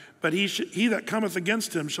withstand, but he that cometh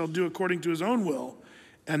against him shall do according to his own will,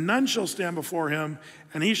 and none shall stand before him,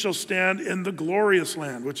 and he shall stand in the glorious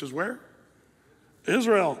land, which is where?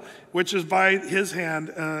 Israel, which is by his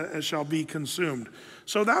hand shall be consumed.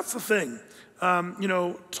 So that's the thing.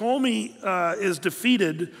 Ptolemy is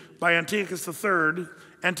defeated by Antiochus III.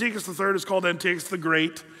 Antiochus III is called Antiochus the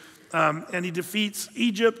Great, and he defeats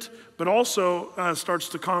Egypt, but also starts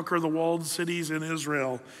to conquer the walled cities in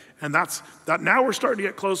Israel. And that. Now we're starting to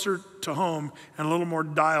get closer to home and a little more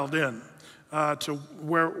dialed in to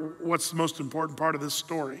what's the most important part of this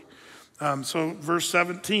story. So verse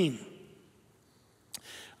 17.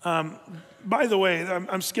 By the way,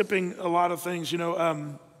 I'm skipping a lot of things.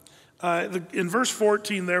 In verse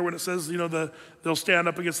 14 there, when it says, they'll stand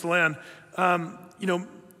up against the land,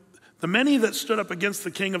 the many that stood up against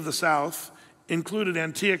the king of the south included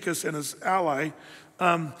Antiochus and his ally,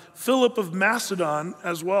 Philip of Macedon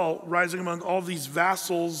as well, rising among all these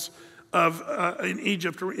vassals in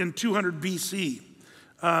Egypt in 200 BC.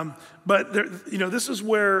 But this is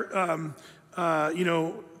where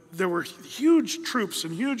there were huge troops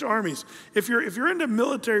and huge armies. If you're into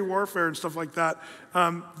military warfare and stuff like that,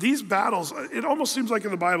 these battles, it almost seems like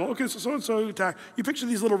in the Bible, okay, so attack. You picture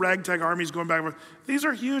these little ragtag armies going back and forth. These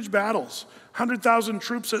are huge battles. 100,000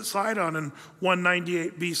 troops at Sidon in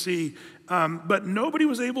 198 BC. But nobody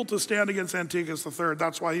was able to stand against Antiochus III.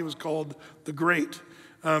 That's why he was called the Great.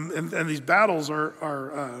 And these battles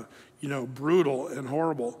are brutal and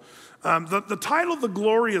horrible. The title, the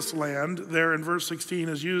glorious land, there in verse 16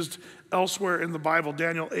 is used elsewhere in the Bible.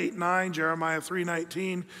 Daniel 8:9, Jeremiah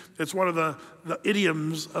 3:19. It's one of the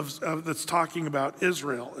idioms that's talking about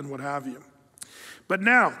Israel and what have you. But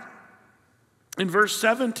now, in verse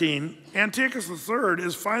 17, Antiochus III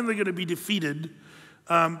is finally going to be defeated,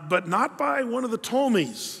 but not by one of the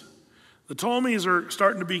Ptolemies. The Ptolemies are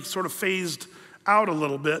starting to be sort of phased out a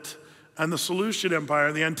little bit. And the Seleucid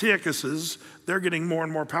Empire, the Antiochuses, they're getting more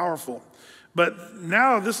and more powerful. But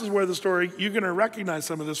now this is where the story, you're going to recognize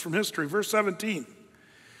some of this from history. Verse 17.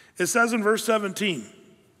 It says in verse 17,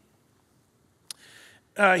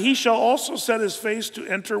 he shall also set his face to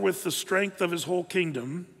enter with the strength of his whole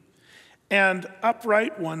kingdom, and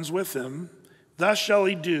upright ones with him. Thus shall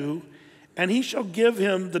he do, and he shall give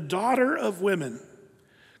him the daughter of women,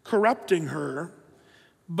 corrupting her,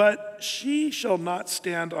 but she shall not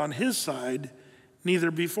stand on his side, neither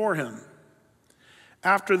before him.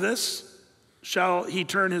 After this shall he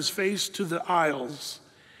turn his face to the isles,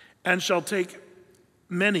 and shall take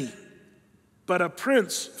many. But a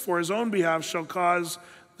prince for his own behalf shall cause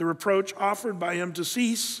the reproach offered by him to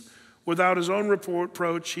cease. Without his own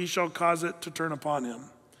reproach, he shall cause it to turn upon him.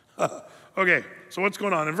 Okay, so what's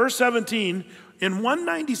going on? In verse 17, in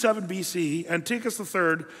 197 BC, Antiochus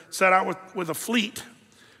III set out with a fleet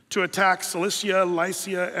to attack Cilicia,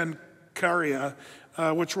 Lycia, and Caria,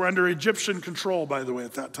 which were under Egyptian control, by the way,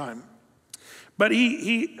 at that time. But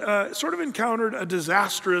he sort of encountered a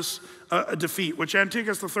disastrous defeat, which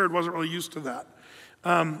Antiochus III wasn't really used to that.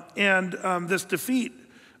 This defeat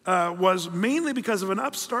was mainly because of an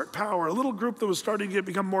upstart power, a little group that was starting to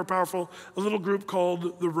become more powerful, a little group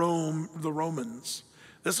called the Romans.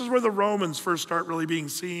 This is where the Romans first start really being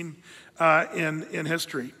seen in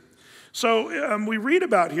history. So we read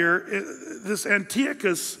about here, this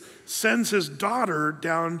Antiochus sends his daughter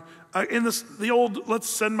down, the old, let's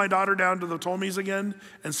send my daughter down to the Ptolemies again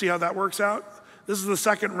and see how that works out. This is the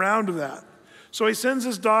second round of that. So he sends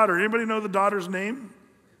his daughter. Anybody know the daughter's name?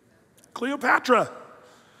 Cleopatra.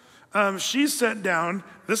 She's sent down.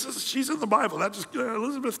 She's in the Bible.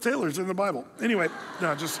 Elizabeth Taylor's in the Bible. Anyway,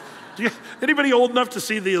 no, anybody old enough to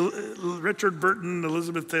see the Richard Burton,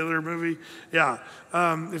 Elizabeth Taylor movie? Yeah.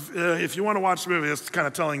 If you want to watch the movie, it's kind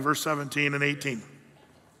of telling verse 17 and 18.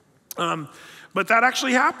 But that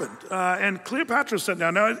actually happened. And Cleopatra sent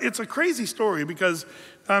down. Now, it's a crazy story because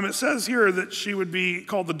it says here that she would be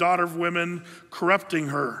called the daughter of women, corrupting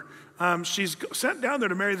her. She's sent down there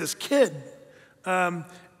to marry this kid. Everybody's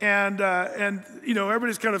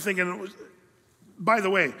kind of thinking, by the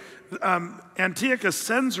way, Antiochus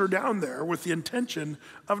sends her down there with the intention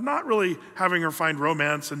of not really having her find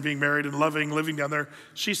romance and being married and loving, living down there.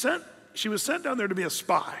 She was sent down there to be a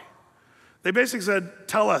spy. They basically said,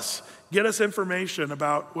 tell us, get us information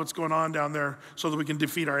about what's going on down there so that we can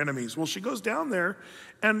defeat our enemies. Well, she goes down there,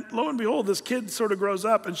 and lo and behold, this kid sort of grows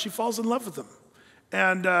up, and she falls in love with him.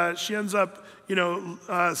 And she ends up,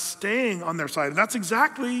 staying on their side. And that's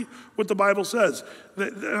exactly what the Bible says.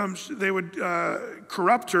 They would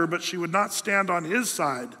corrupt her, but she would not stand on his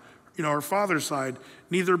side, her father's side,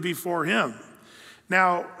 neither before him.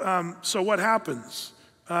 Now, so what happens?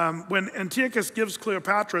 When Antiochus gives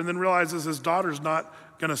Cleopatra and then realizes his daughter's not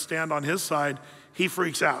gonna stand on his side, he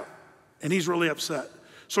freaks out and he's really upset.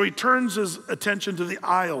 So he turns his attention to the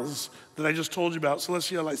isles that I just told you about,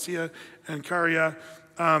 Cilicia, Lycia, and Caria.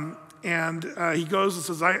 And he goes and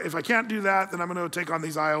says, if I can't do that, then I'm gonna take on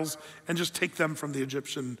these isles and just take them from the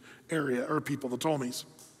Egyptian area, or people, the Ptolemies.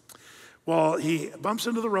 Well, he bumps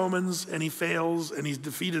into the Romans and he fails and he's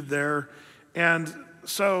defeated there. And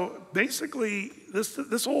so basically,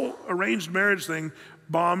 this whole arranged marriage thing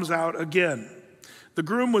bombs out again. The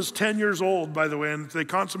groom was 10 years old, by the way, and they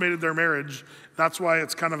consummated their marriage. That's why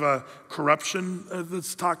it's kind of a corruption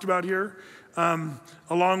that's talked about here.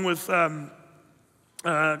 Along with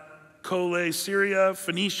Syria,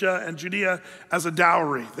 Phoenicia, and Judea as a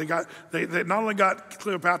dowry. They not only got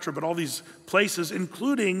Cleopatra, but all these places,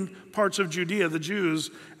 including parts of Judea, the Jews,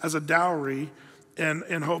 as a dowry, and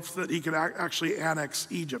in hopes that he could actually annex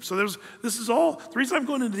Egypt. So this is all, the reason I'm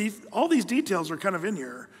going into all these details are kind of in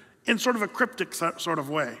here, in sort of a cryptic sort of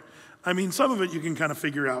way. I mean, some of it you can kind of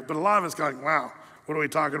figure out, but a lot of it's going, wow, what are we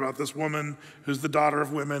talking about? This woman who's the daughter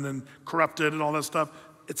of women and corrupted and all that stuff.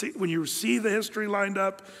 When you see the history lined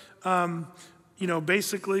up,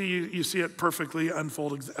 basically you see it perfectly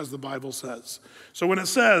unfold as the Bible says. So when it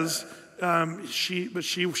says, but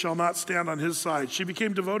she shall not stand on his side, she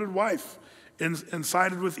became devoted wife and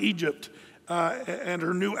sided with Egypt and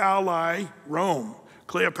her new ally, Rome.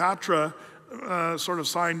 Cleopatra sort of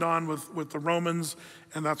signed on with the Romans,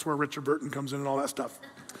 and that's where Richard Burton comes in and all that stuff.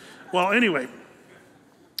 Well, anyway,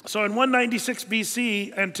 so in 196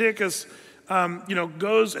 BC, Antiochus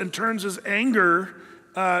goes and turns his anger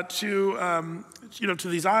to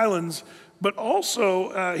these islands, but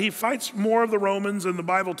also he fights more of the Romans, and the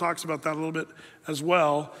Bible talks about that a little bit as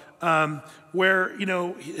well, where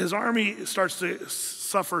his army starts to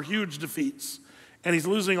suffer huge defeats, and he's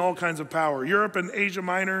losing all kinds of power. Europe and Asia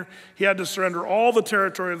Minor, he had to surrender all the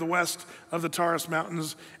territory of the west of the Taurus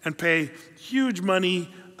Mountains and pay huge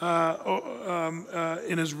money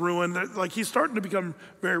in his ruin. Like, he's starting to become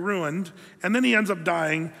very ruined, and then he ends up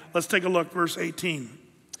dying. Let's take a look, verse 18.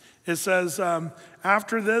 It says,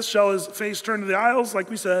 after this shall his face turn to the isles,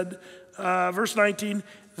 like we said. Verse 19,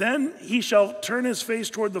 then he shall turn his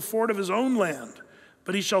face toward the fort of his own land,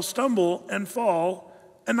 but he shall stumble and fall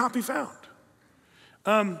and not be found.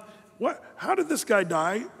 How did this guy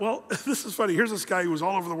die? Well, this is funny. Here's this guy who was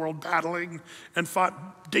all over the world battling and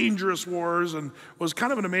fought dangerous wars and was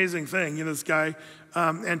kind of an amazing thing. This guy,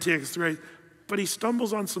 Antiochus the Great, but he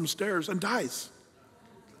stumbles on some stairs and dies.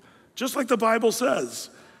 Just like the Bible says.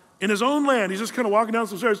 In his own land, he's just kind of walking down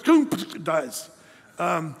some stairs, dies.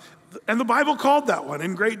 And the Bible called that one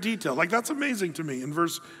in great detail. Like, that's amazing to me. In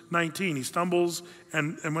verse 19, he stumbles,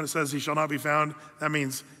 and when it says he shall not be found, that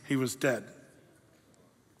means he was dead.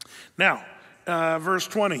 Now, verse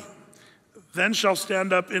 20, then shall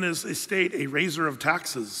stand up in his estate a raiser of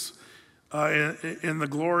taxes in the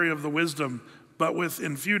glory of the wisdom, but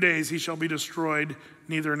within few days he shall be destroyed,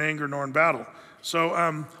 neither in anger nor in battle.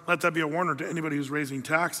 So let that be a warner to anybody who's raising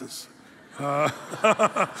taxes.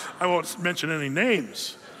 I won't mention any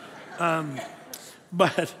names.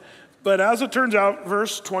 But as it turns out,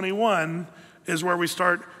 verse 21 is where we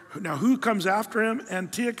start. Now, who comes after him?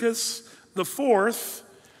 Antiochus the Fourth,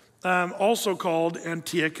 also called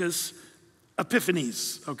Antiochus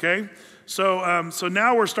Epiphanes, okay? So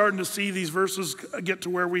now we're starting to see these verses get to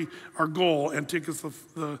where our goal, Antiochus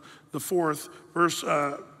the Fourth,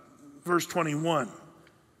 verse 21.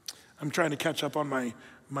 I'm trying to catch up on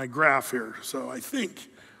my graph here, so I think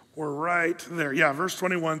we're right there. Yeah, verse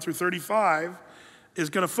 21 through 35 is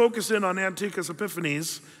going to focus in on Antiochus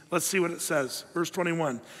Epiphanes. Let's see what it says. Verse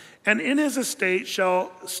 21. And in his estate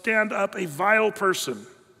shall stand up a vile person,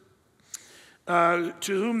 to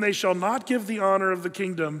whom they shall not give the honor of the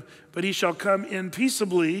kingdom, but he shall come in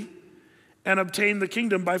peaceably and obtain the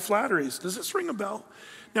kingdom by flatteries. Does this ring a bell?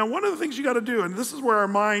 Now, one of the things you got to do, and this is where our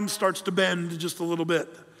mind starts to bend just a little bit.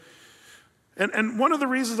 And one of the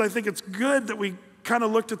reasons I think it's good that we kind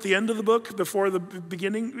of looked at the end of the book before the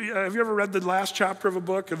beginning. Have you ever read the last chapter of a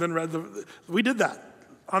book and then read we did that.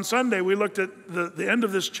 On Sunday, we looked at the end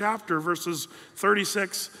of this chapter, verses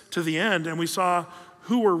 36 to the end, and we saw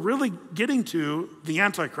who we're really getting to, the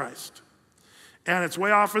Antichrist. And it's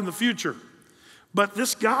way off in the future. But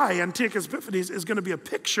this guy, Antiochus Epiphanes, is going to be a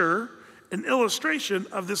picture, an illustration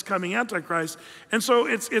of this coming Antichrist. And so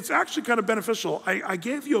it's actually kind of beneficial. I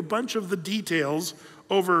gave you a bunch of the details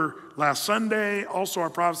over last Sunday, also our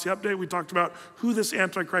prophecy update. We talked about who this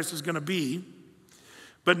Antichrist is going to be.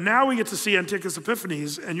 But now we get to see Antiochus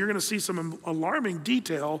Epiphanes, and you're going to see some alarming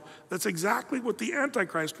detail that's exactly what the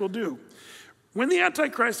Antichrist will do. When the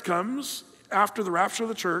Antichrist comes after the rapture of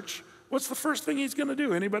the church, what's the first thing he's going to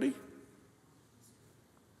do? Anybody?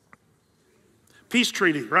 Peace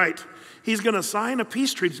treaty, right. He's going to sign a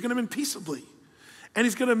peace treaty. He's going to win peaceably. And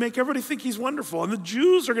he's going to make everybody think he's wonderful. And the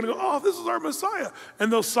Jews are going to go, oh, this is our Messiah.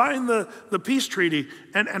 And they'll sign the peace treaty.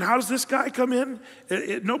 And how does this guy come in?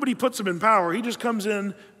 Nobody puts him in power. He just comes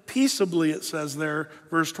in peaceably, it says there,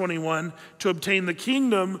 verse 21, to obtain the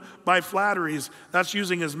kingdom by flatteries. That's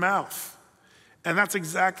using his mouth. And that's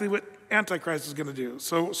exactly what Antichrist is going to do.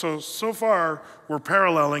 So far, we're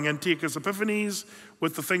paralleling Antiochus Epiphanes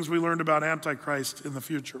with the things we learned about Antichrist in the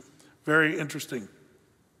future. Very interesting.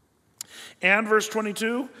 And verse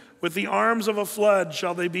 22, with the arms of a flood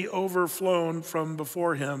shall they be overflown from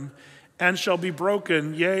before him, and shall be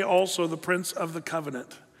broken, yea, also the prince of the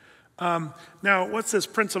covenant. Now, what's this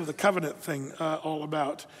prince of the covenant thing all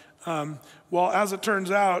about? Well, as it turns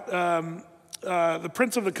out, the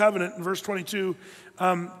prince of the covenant in verse 22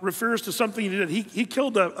 refers to something he did. He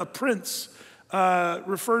killed a prince,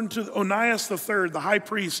 referring to Onias III, the high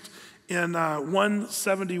priest, in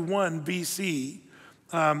 171 BC.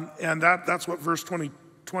 And that's what verse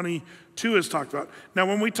 22 is talked about. Now,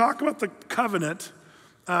 when we talk about the covenant,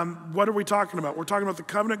 what are we talking about? We're talking about the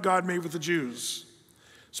covenant God made with the Jews,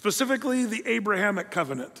 specifically the Abrahamic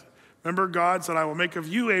covenant. Remember, God said, I will make of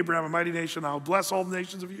you, Abraham, a mighty nation. I will bless all the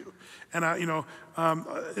nations of you. And,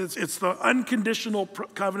 it's the unconditional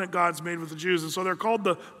covenant God's made with the Jews. And so they're called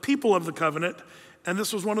the people of the covenant. And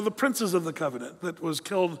this was one of the princes of the covenant that was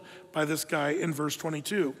killed by this guy in verse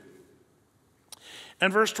 22.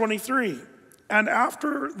 And verse 23, and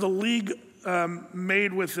after the league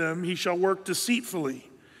made with him, he shall work deceitfully,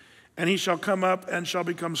 and he shall come up and shall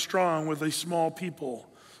become strong with a small people.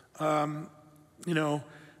 It's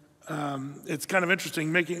kind of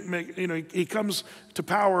interesting. He comes to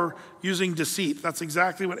power using deceit. That's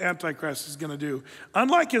exactly what Antichrist is going to do.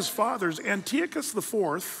 Unlike his fathers, Antiochus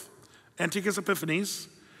IV, Antiochus Epiphanes,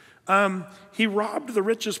 he robbed the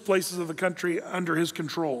richest places of the country under his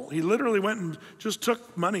control. He literally went and just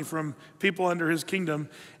took money from people under his kingdom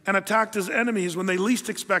and attacked his enemies when they least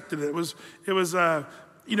expected it. It was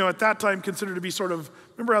at that time considered to be sort of,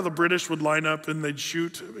 remember how the British would line up and they'd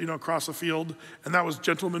shoot, across a field, and that was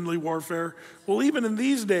gentlemanly warfare? Well, even in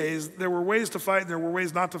these days, there were ways to fight and there were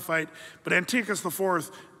ways not to fight, but Antiochus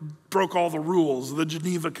IV broke all the rules, the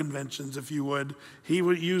Geneva Conventions, if you would. He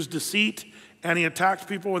would use deceit, and he attacked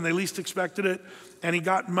people when they least expected it, and he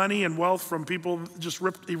got money and wealth from people,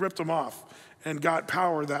 he ripped them off and got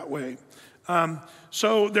power that way.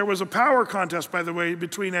 So there was a power contest, by the way,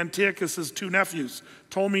 between Antiochus's two nephews,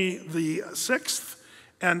 Ptolemy the sixth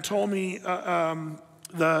and Ptolemy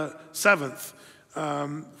the seventh,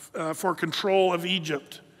 for control of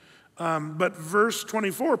Egypt. But verse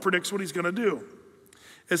 24 predicts what he's going to do.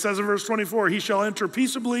 It says in verse 24, he shall enter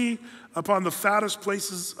peaceably upon the fattest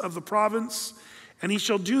places of the province, and he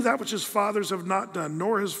shall do that which his fathers have not done,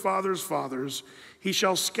 nor his fathers' fathers. He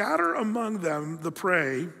shall scatter among them the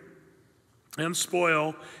prey and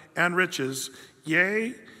spoil and riches,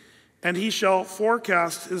 yea, and he shall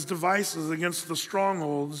forecast his devices against the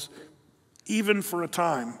strongholds, even for a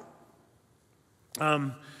time.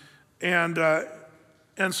 And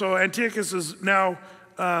so Antiochus is now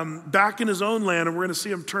back in his own land, and we're going to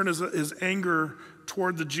see him turn his anger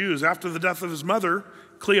toward the Jews. After the death of his mother,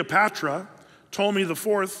 Cleopatra, Ptolemy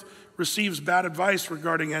IV receives bad advice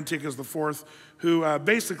regarding Antiochus IV, who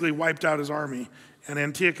basically wiped out his army. And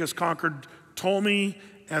Antiochus conquered Ptolemy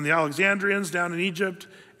and the Alexandrians down in Egypt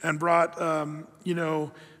and brought,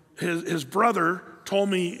 his brother,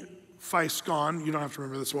 Ptolemy Physcon, you don't have to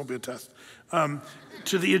remember this, it won't be a test,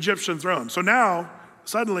 to the Egyptian throne. So now,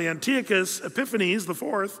 suddenly, Antiochus Epiphanes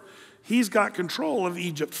IV, he's got control of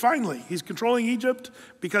Egypt. Finally, he's controlling Egypt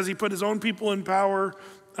because he put his own people in power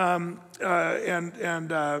and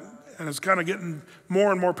is kind of getting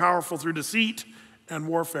more and more powerful through deceit and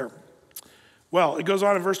warfare. Well, it goes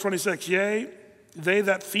on in verse 26, yea, they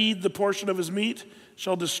that feed the portion of his meat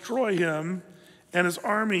shall destroy him, and his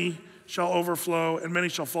army shall overflow, and many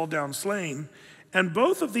shall fall down slain. And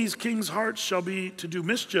both of these kings' hearts shall be to do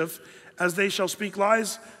mischief, as they shall speak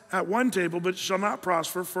lies at one table, but shall not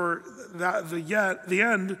prosper, for that the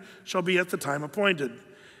end shall be at the time appointed.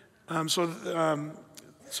 So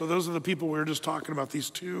those are the people we were just talking about, these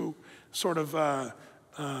two sort of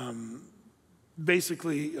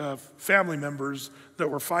basically family members that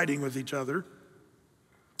were fighting with each other.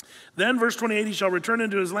 Then verse 28, he shall return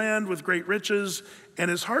into his land with great riches, and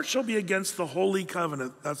his heart shall be against the holy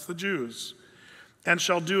covenant, that's the Jews, and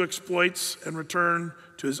shall do exploits and return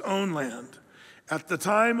to his own land. At the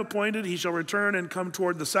time appointed, he shall return and come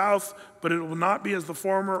toward the south, but it will not be as the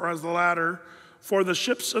former or as the latter, for the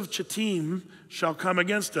ships of Chittim shall come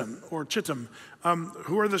against him, or Chittim.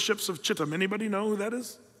 Who are the ships of Chittim? Anybody know who that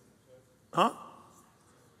is? Huh?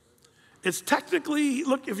 It's technically,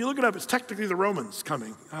 look, if you look it up, it's technically the Romans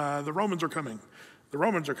coming. The Romans are coming. The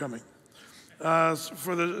Romans are coming.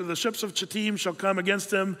 For the ships of Chittim shall come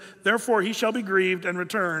against him. Therefore he shall be grieved and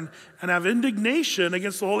return and have indignation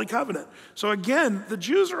against the Holy Covenant. So again, the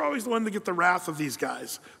Jews are always the one that get the wrath of these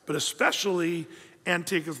guys, but especially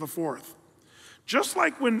Antiochus IV. Just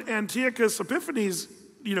like when Antiochus Epiphanes,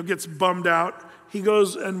 gets bummed out, he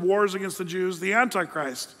goes and wars against the Jews, the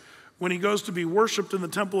Antichrist. When he goes to be worshiped in the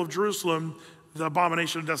temple of Jerusalem, the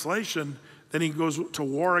abomination of desolation, then he goes to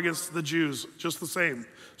war against the Jews, just the same.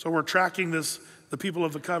 So we're tracking this, the people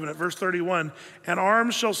of the covenant. Verse 31, and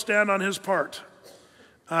arms shall stand on his part,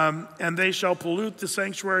 and they shall pollute the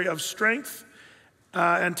sanctuary of strength,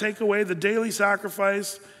 and take away the daily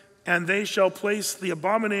sacrifice, and they shall place the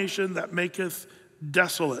abomination that maketh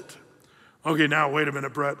desolate. Okay, now wait a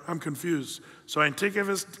minute, Brett, I'm confused. So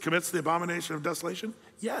Antiochus commits the abomination of desolation?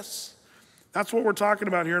 Yes. That's what we're talking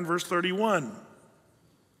about here in verse 31.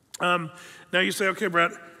 Now you say, okay,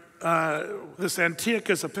 Brett, this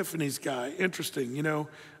Antiochus Epiphanes guy, interesting,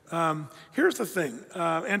 here's the thing.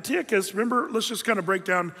 Antiochus, remember, let's just kind of break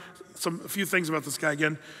down a few things about this guy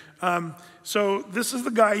again. So this is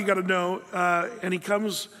the guy you got to know, and he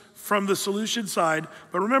comes from the Seleucid side.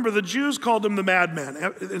 But remember, the Jews called him the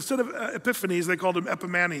madman. Instead of Epiphanes, they called him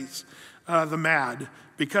Epimanes, the mad,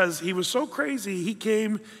 because he was so crazy, he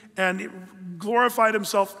came and glorified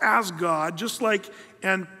himself as God, just like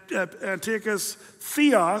Antiochus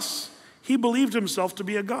Theos, he believed himself to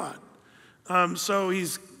be a god. So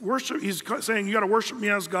he's saying, you got to worship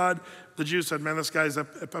me as God. The Jews said, man, this guy's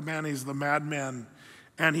Epimanes, the madman.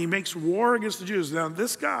 And he makes war against the Jews. Now,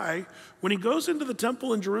 this guy, when he goes into the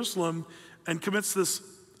temple in Jerusalem and commits this,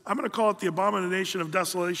 I'm going to call it the abomination of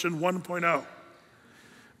desolation 1.0.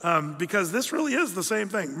 Because this really is the same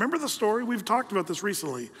thing. Remember the story? We've talked about this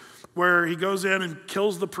recently, where he goes in and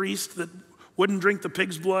kills the priest that wouldn't drink the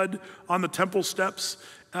pig's blood on the temple steps.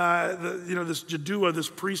 This Jadua, this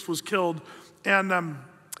priest, was killed and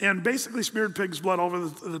basically smeared pig's blood all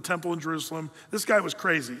over the temple in Jerusalem. This guy was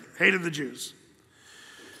crazy, hated the Jews.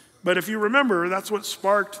 But if you remember, that's what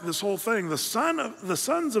sparked this whole thing. The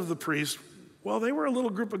sons of the priest, well, they were a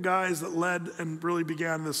little group of guys that led and really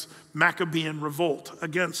began this Maccabean revolt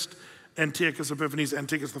against Antiochus Epiphanes,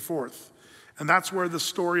 Antiochus IV. And that's where the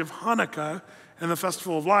story of Hanukkah and the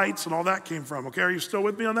Festival of Lights and all that came from. Okay, are you still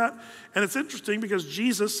with me on that? And it's interesting because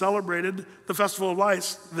Jesus celebrated the Festival of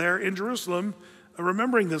Lights there in Jerusalem,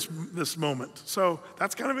 remembering this moment. So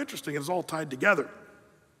that's kind of interesting. It's all tied together.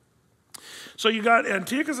 So you got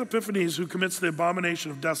Antiochus Epiphanes who commits the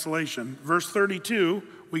abomination of desolation. Verse 32,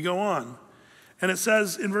 we go on. And it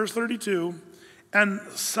says in verse 32, and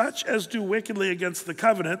such as do wickedly against the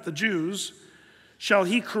covenant, the Jews, shall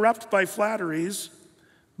he corrupt by flatteries,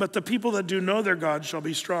 but the people that do know their God shall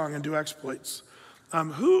be strong and do exploits.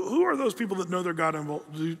 Who are those people that know their God and will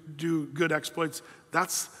do good exploits?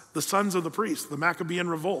 That's the sons of the priest, the Maccabean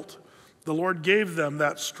revolt. The Lord gave them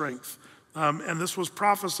that strength. And this was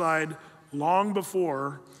prophesied long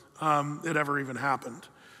before it ever even happened,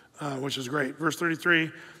 which is great. Verse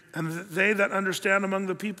 33, and they that understand among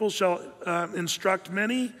the people shall instruct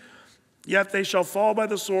many, yet they shall fall by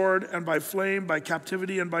the sword and by flame, by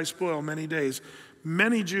captivity and by spoil many days.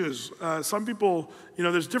 Many Jews, some people,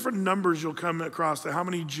 there's different numbers you'll come across to how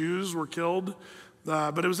many Jews were killed,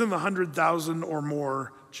 but it was in the 100,000 or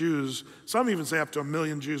more Jews. Some even say up to 1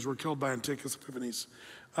 million Jews were killed by Antiochus Epiphanes.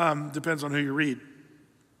 Depends on who you read.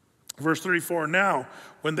 Verse 34, now,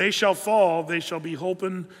 when they shall fall, they shall be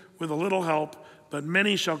holpen with a little help, but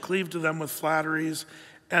many shall cleave to them with flatteries,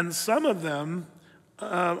 and some of them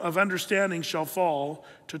of understanding shall fall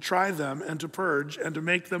to try them and to purge and to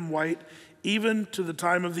make them white, even to the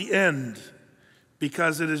time of the end,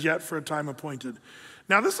 because it is yet for a time appointed.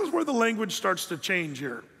 Now, this is where the language starts to change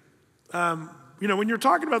here. When you're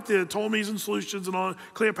talking about the Ptolemies and Seleucids and all,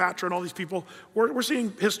 Cleopatra and all these people, we're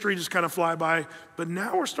seeing history just kind of fly by, but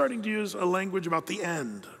now we're starting to use a language about the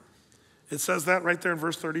end. It says that right there in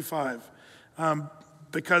verse 35,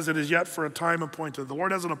 because it is yet for a time appointed. The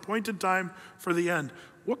Lord has an appointed time for the end.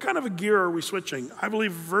 What kind of a gear are we switching? I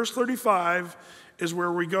believe verse 35 is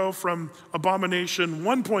where we go from abomination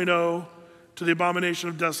 1.0 to the abomination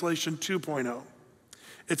of desolation 2.0.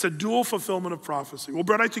 It's a dual fulfillment of prophecy. Well,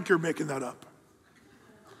 Brett, I think you're making that up.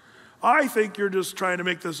 I think you're just trying to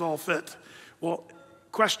make this all fit. Well,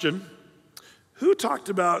 question, who talked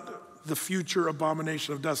about the future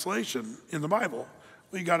abomination of desolation in the Bible?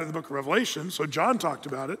 Well, you got it in the book of Revelation, so John talked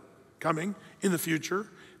about it coming in the future.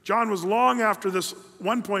 John was long after this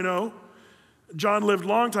 1.0. John lived a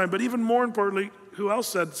long time, but even more importantly, who else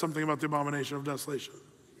said something about the abomination of desolation?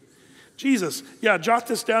 Jesus. Yeah, jot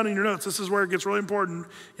this down in your notes. This is where it gets really important.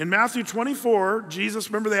 In Matthew 24, Jesus,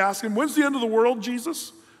 remember they asked him, when's the end of the world,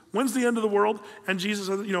 Jesus? When's the end of the world? And Jesus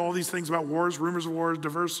said, all these things about wars, rumors of wars,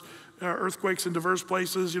 diverse earthquakes in diverse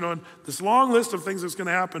places, and this long list of things that's going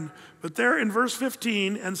to happen. But there in verse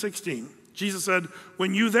 15 and 16, Jesus said,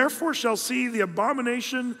 when you therefore shall see the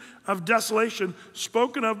abomination of desolation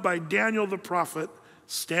spoken of by Daniel the prophet,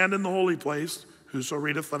 stand in the holy place, whoso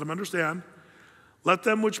readeth, let him understand. Let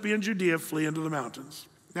them which be in Judea flee into the mountains.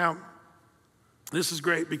 Now, this is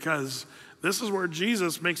great because this is where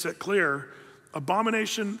Jesus makes it clear.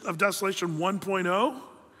 Abomination of desolation 1.0,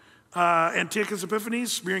 Antiochus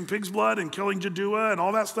Epiphanes, smearing pig's blood and killing Jaddua and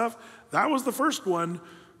all that stuff. That was the first one.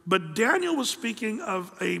 But Daniel was speaking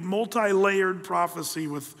of a multi-layered prophecy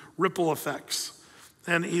with ripple effects.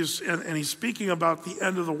 And he's speaking about the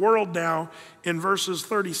end of the world now in verses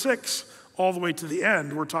 36 all the way to the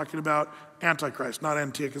end. We're talking about Antichrist, not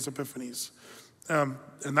Antiochus Epiphanes. And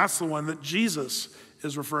that's the one that Jesus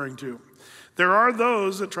is referring to. There are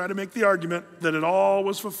those that try to make the argument that it all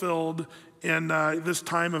was fulfilled in this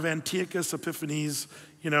time of Antiochus Epiphanes,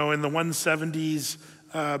 in the 170s,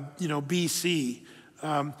 BC.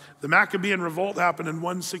 The Maccabean revolt happened in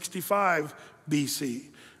 165 BC.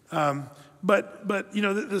 But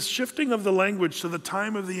this shifting of the language to the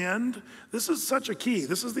time of the end, this is such a key.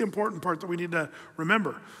 This is the important part that we need to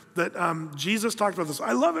remember, that Jesus talked about this.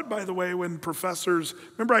 I love it, by the way, when professors,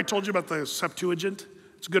 remember I told you about the Septuagint?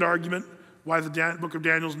 It's a good argument why the book of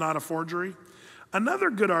Daniel is not a forgery. Another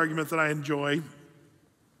good argument that I enjoy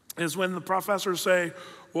is when the professors say,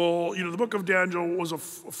 well, the book of Daniel was a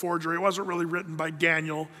forgery. It wasn't really written by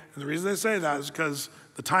Daniel. And the reason they say that is because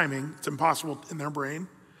the timing, it's impossible in their brain.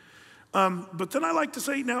 But then I like to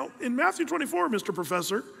say, now, in Matthew 24, Mr.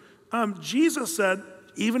 Professor, Jesus said,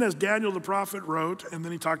 even as Daniel the prophet wrote, and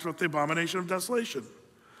then he talked about the abomination of desolation.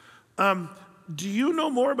 Do you know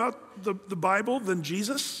more about the Bible than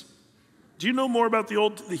Jesus? Do you know more about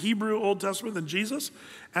the Hebrew Old Testament than Jesus?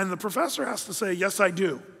 And the professor has to say, yes, I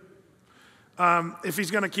do. If he's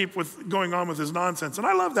going to keep going on with his nonsense. And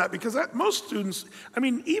I love that because most students,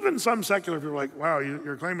 even some secular people are like, wow,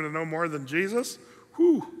 you're claiming to know more than Jesus?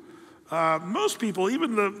 Whew. Most people,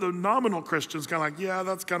 even the nominal Christians, kind of like, yeah,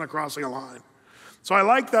 that's kind of crossing a line. So I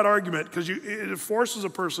like that argument because it forces a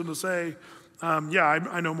person to say, yeah,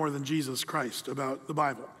 I know more than Jesus Christ about the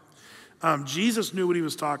Bible. Jesus knew what he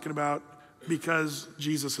was talking about because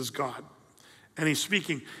Jesus is God. And he's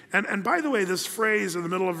speaking. And by the way, this phrase in the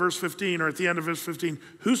middle of verse 15 or at the end of verse 15,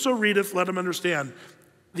 whoso readeth, let him understand.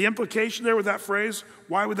 The implication there with that phrase,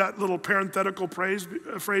 why would that little parenthetical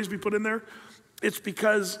phrase be put in there? It's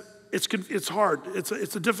because it's hard. It's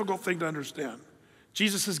a difficult thing to understand.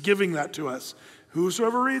 Jesus is giving that to us.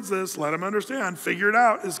 Whosoever reads this, let him understand. Figure it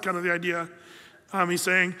out is kind of the idea. He's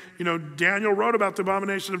saying, Daniel wrote about the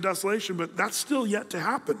abomination of desolation, but that's still yet to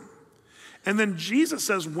happen. And then Jesus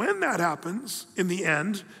says when that happens in the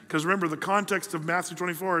end, because remember the context of Matthew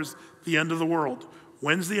 24 is the end of the world.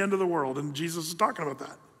 When's the end of the world? And Jesus is talking about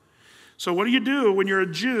that. So what do you do when you're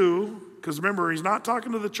a Jew? Because remember, he's not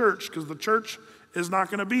talking to the church because the church is not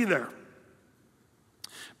going to be there.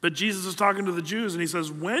 But Jesus is talking to the Jews and he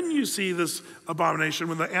says, when you see this abomination,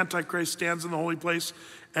 when the Antichrist stands in the holy place,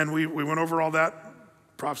 and we went over all that,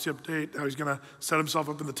 prophecy update, how he's going to set himself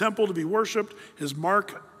up in the temple to be worshiped, his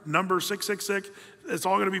mark, number 666, it's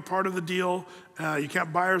all going to be part of the deal. You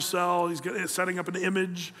can't buy or sell. He's setting up an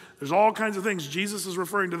image. There's all kinds of things. Jesus is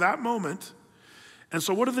referring to that moment. And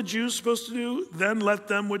so what are the Jews supposed to do? Then let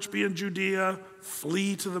them which be in Judea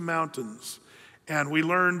flee to the mountains. And we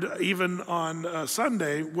learned even on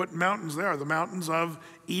Sunday what mountains they are, the mountains of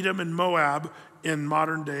Edom and Moab in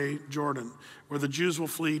modern day Jordan, where the Jews will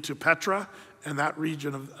flee to Petra and that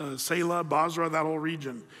region of Selah, Basra, that whole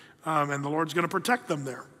region. And the Lord's going to protect them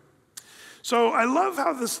there. So I love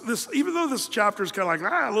how this even though this chapter is kind of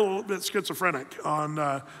like a little bit schizophrenic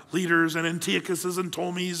on leaders and Antiochuses and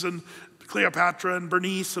Ptolemies and Cleopatra and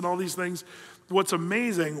Bernice and all these things, what's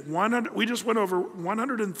amazing, we just went over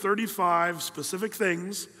 135 specific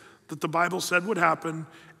things that the Bible said would happen,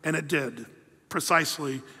 and it did,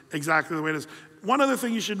 precisely, exactly the way it is. One other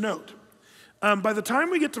thing you should note, by the time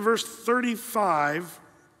we get to verse 35,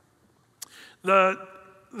 the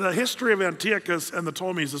history of Antiochus and the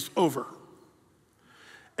Ptolemies is over.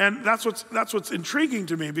 And that's what's intriguing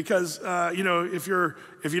to me because, if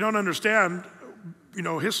you don't understand,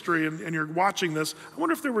 history and you're watching this, I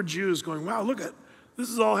wonder if there were Jews going, wow, look at, this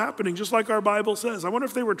is all happening just like our Bible says. I wonder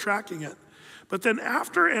if they were tracking it. But then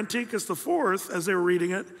after Antiochus IV, as they were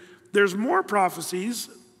reading it, there's more prophecies,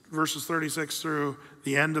 verses 36 through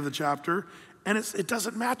the end of the chapter, and it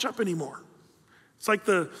doesn't match up anymore. It's like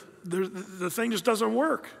the the thing just doesn't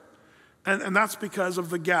work. And that's because of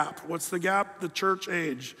the gap. What's the gap? The church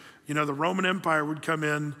age. The Roman Empire would come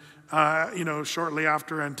in, shortly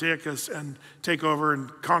after Antiochus and take over and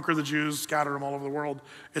conquer the Jews, scatter them all over the world.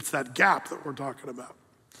 It's that gap that we're talking about.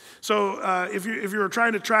 So if you were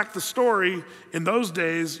trying to track the story in those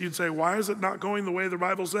days, you'd say, why is it not going the way the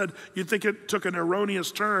Bible said? You'd think it took an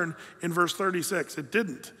erroneous turn in verse 36. It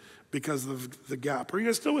didn't because of the gap. Are you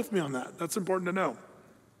guys still with me on that? That's important to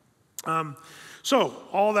know. So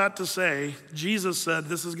all that to say, Jesus said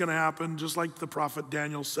this is going to happen just like the prophet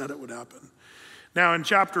Daniel said it would happen. Now in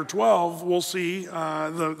chapter 12, we'll see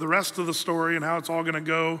the rest of the story and how it's all going to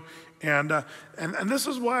go. And this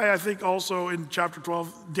is why I think also in chapter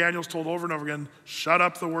 12, Daniel's told over and over again, shut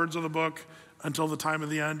up the words of the book until the time of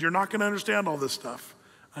the end. You're not going to understand all this stuff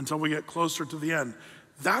until we get closer to the end.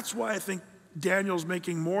 That's why I think Daniel's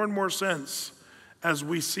making more and more sense as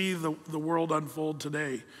we see the world unfold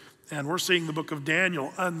today. And we're seeing the book of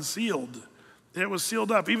Daniel unsealed. It was sealed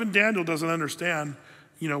up. Even Daniel doesn't understand,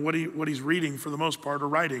 what he's reading for the most part, or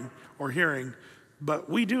writing, or hearing. But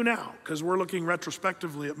we do now, because we're looking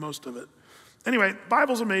retrospectively at most of it. Anyway,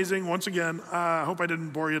 Bible's amazing. Once again, I hope I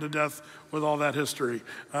didn't bore you to death with all that history.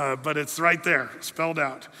 But it's right there, spelled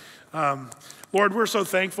out. Lord, we're so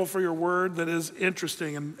thankful for your word that is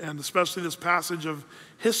interesting, and especially this passage of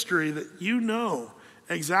history that you know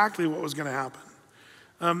exactly what was going to happen.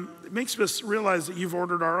 It makes us realize that you've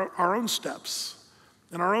ordered our own steps,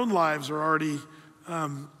 and our own lives are already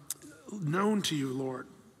known to you, Lord.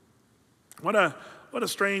 What a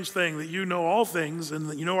strange thing that you know all things and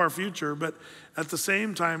that you know our future, but at the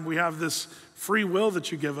same time we have this free will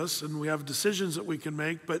that you give us, and we have decisions that we can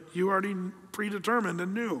make, but you already predetermined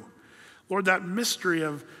and knew. Lord, that mystery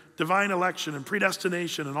of divine election and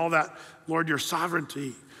predestination and all that, Lord, your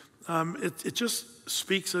sovereignty, it just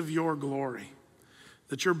speaks of your glory.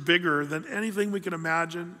 That you're bigger than anything we can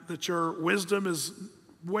imagine, that your wisdom is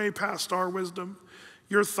way past our wisdom.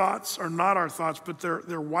 Your thoughts are not our thoughts, but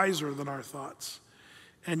they're wiser than our thoughts.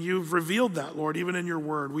 And you've revealed that, Lord, even in your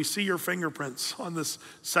word. We see your fingerprints on this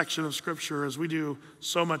section of scripture as we do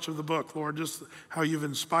so much of the book, Lord, just how you've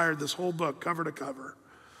inspired this whole book cover to cover.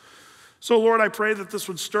 So, Lord, I pray that this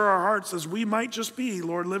would stir our hearts as we might just be,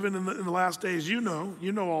 Lord, living in the last days. You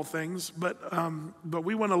know all things, but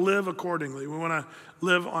we want to live accordingly. We want to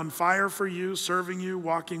live on fire for you, serving you,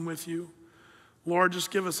 walking with you. Lord,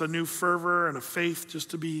 just give us a new fervor and a faith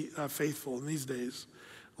just to be faithful in these days.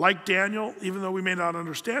 Like Daniel, even though we may not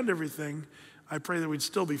understand everything, I pray that we'd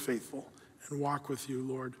still be faithful and walk with you,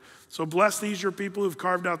 Lord. So bless these, your people who've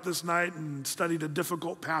carved out this night and studied a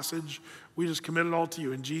difficult passage. We just commit it all to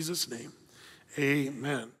you in Jesus' name.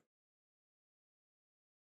 Amen.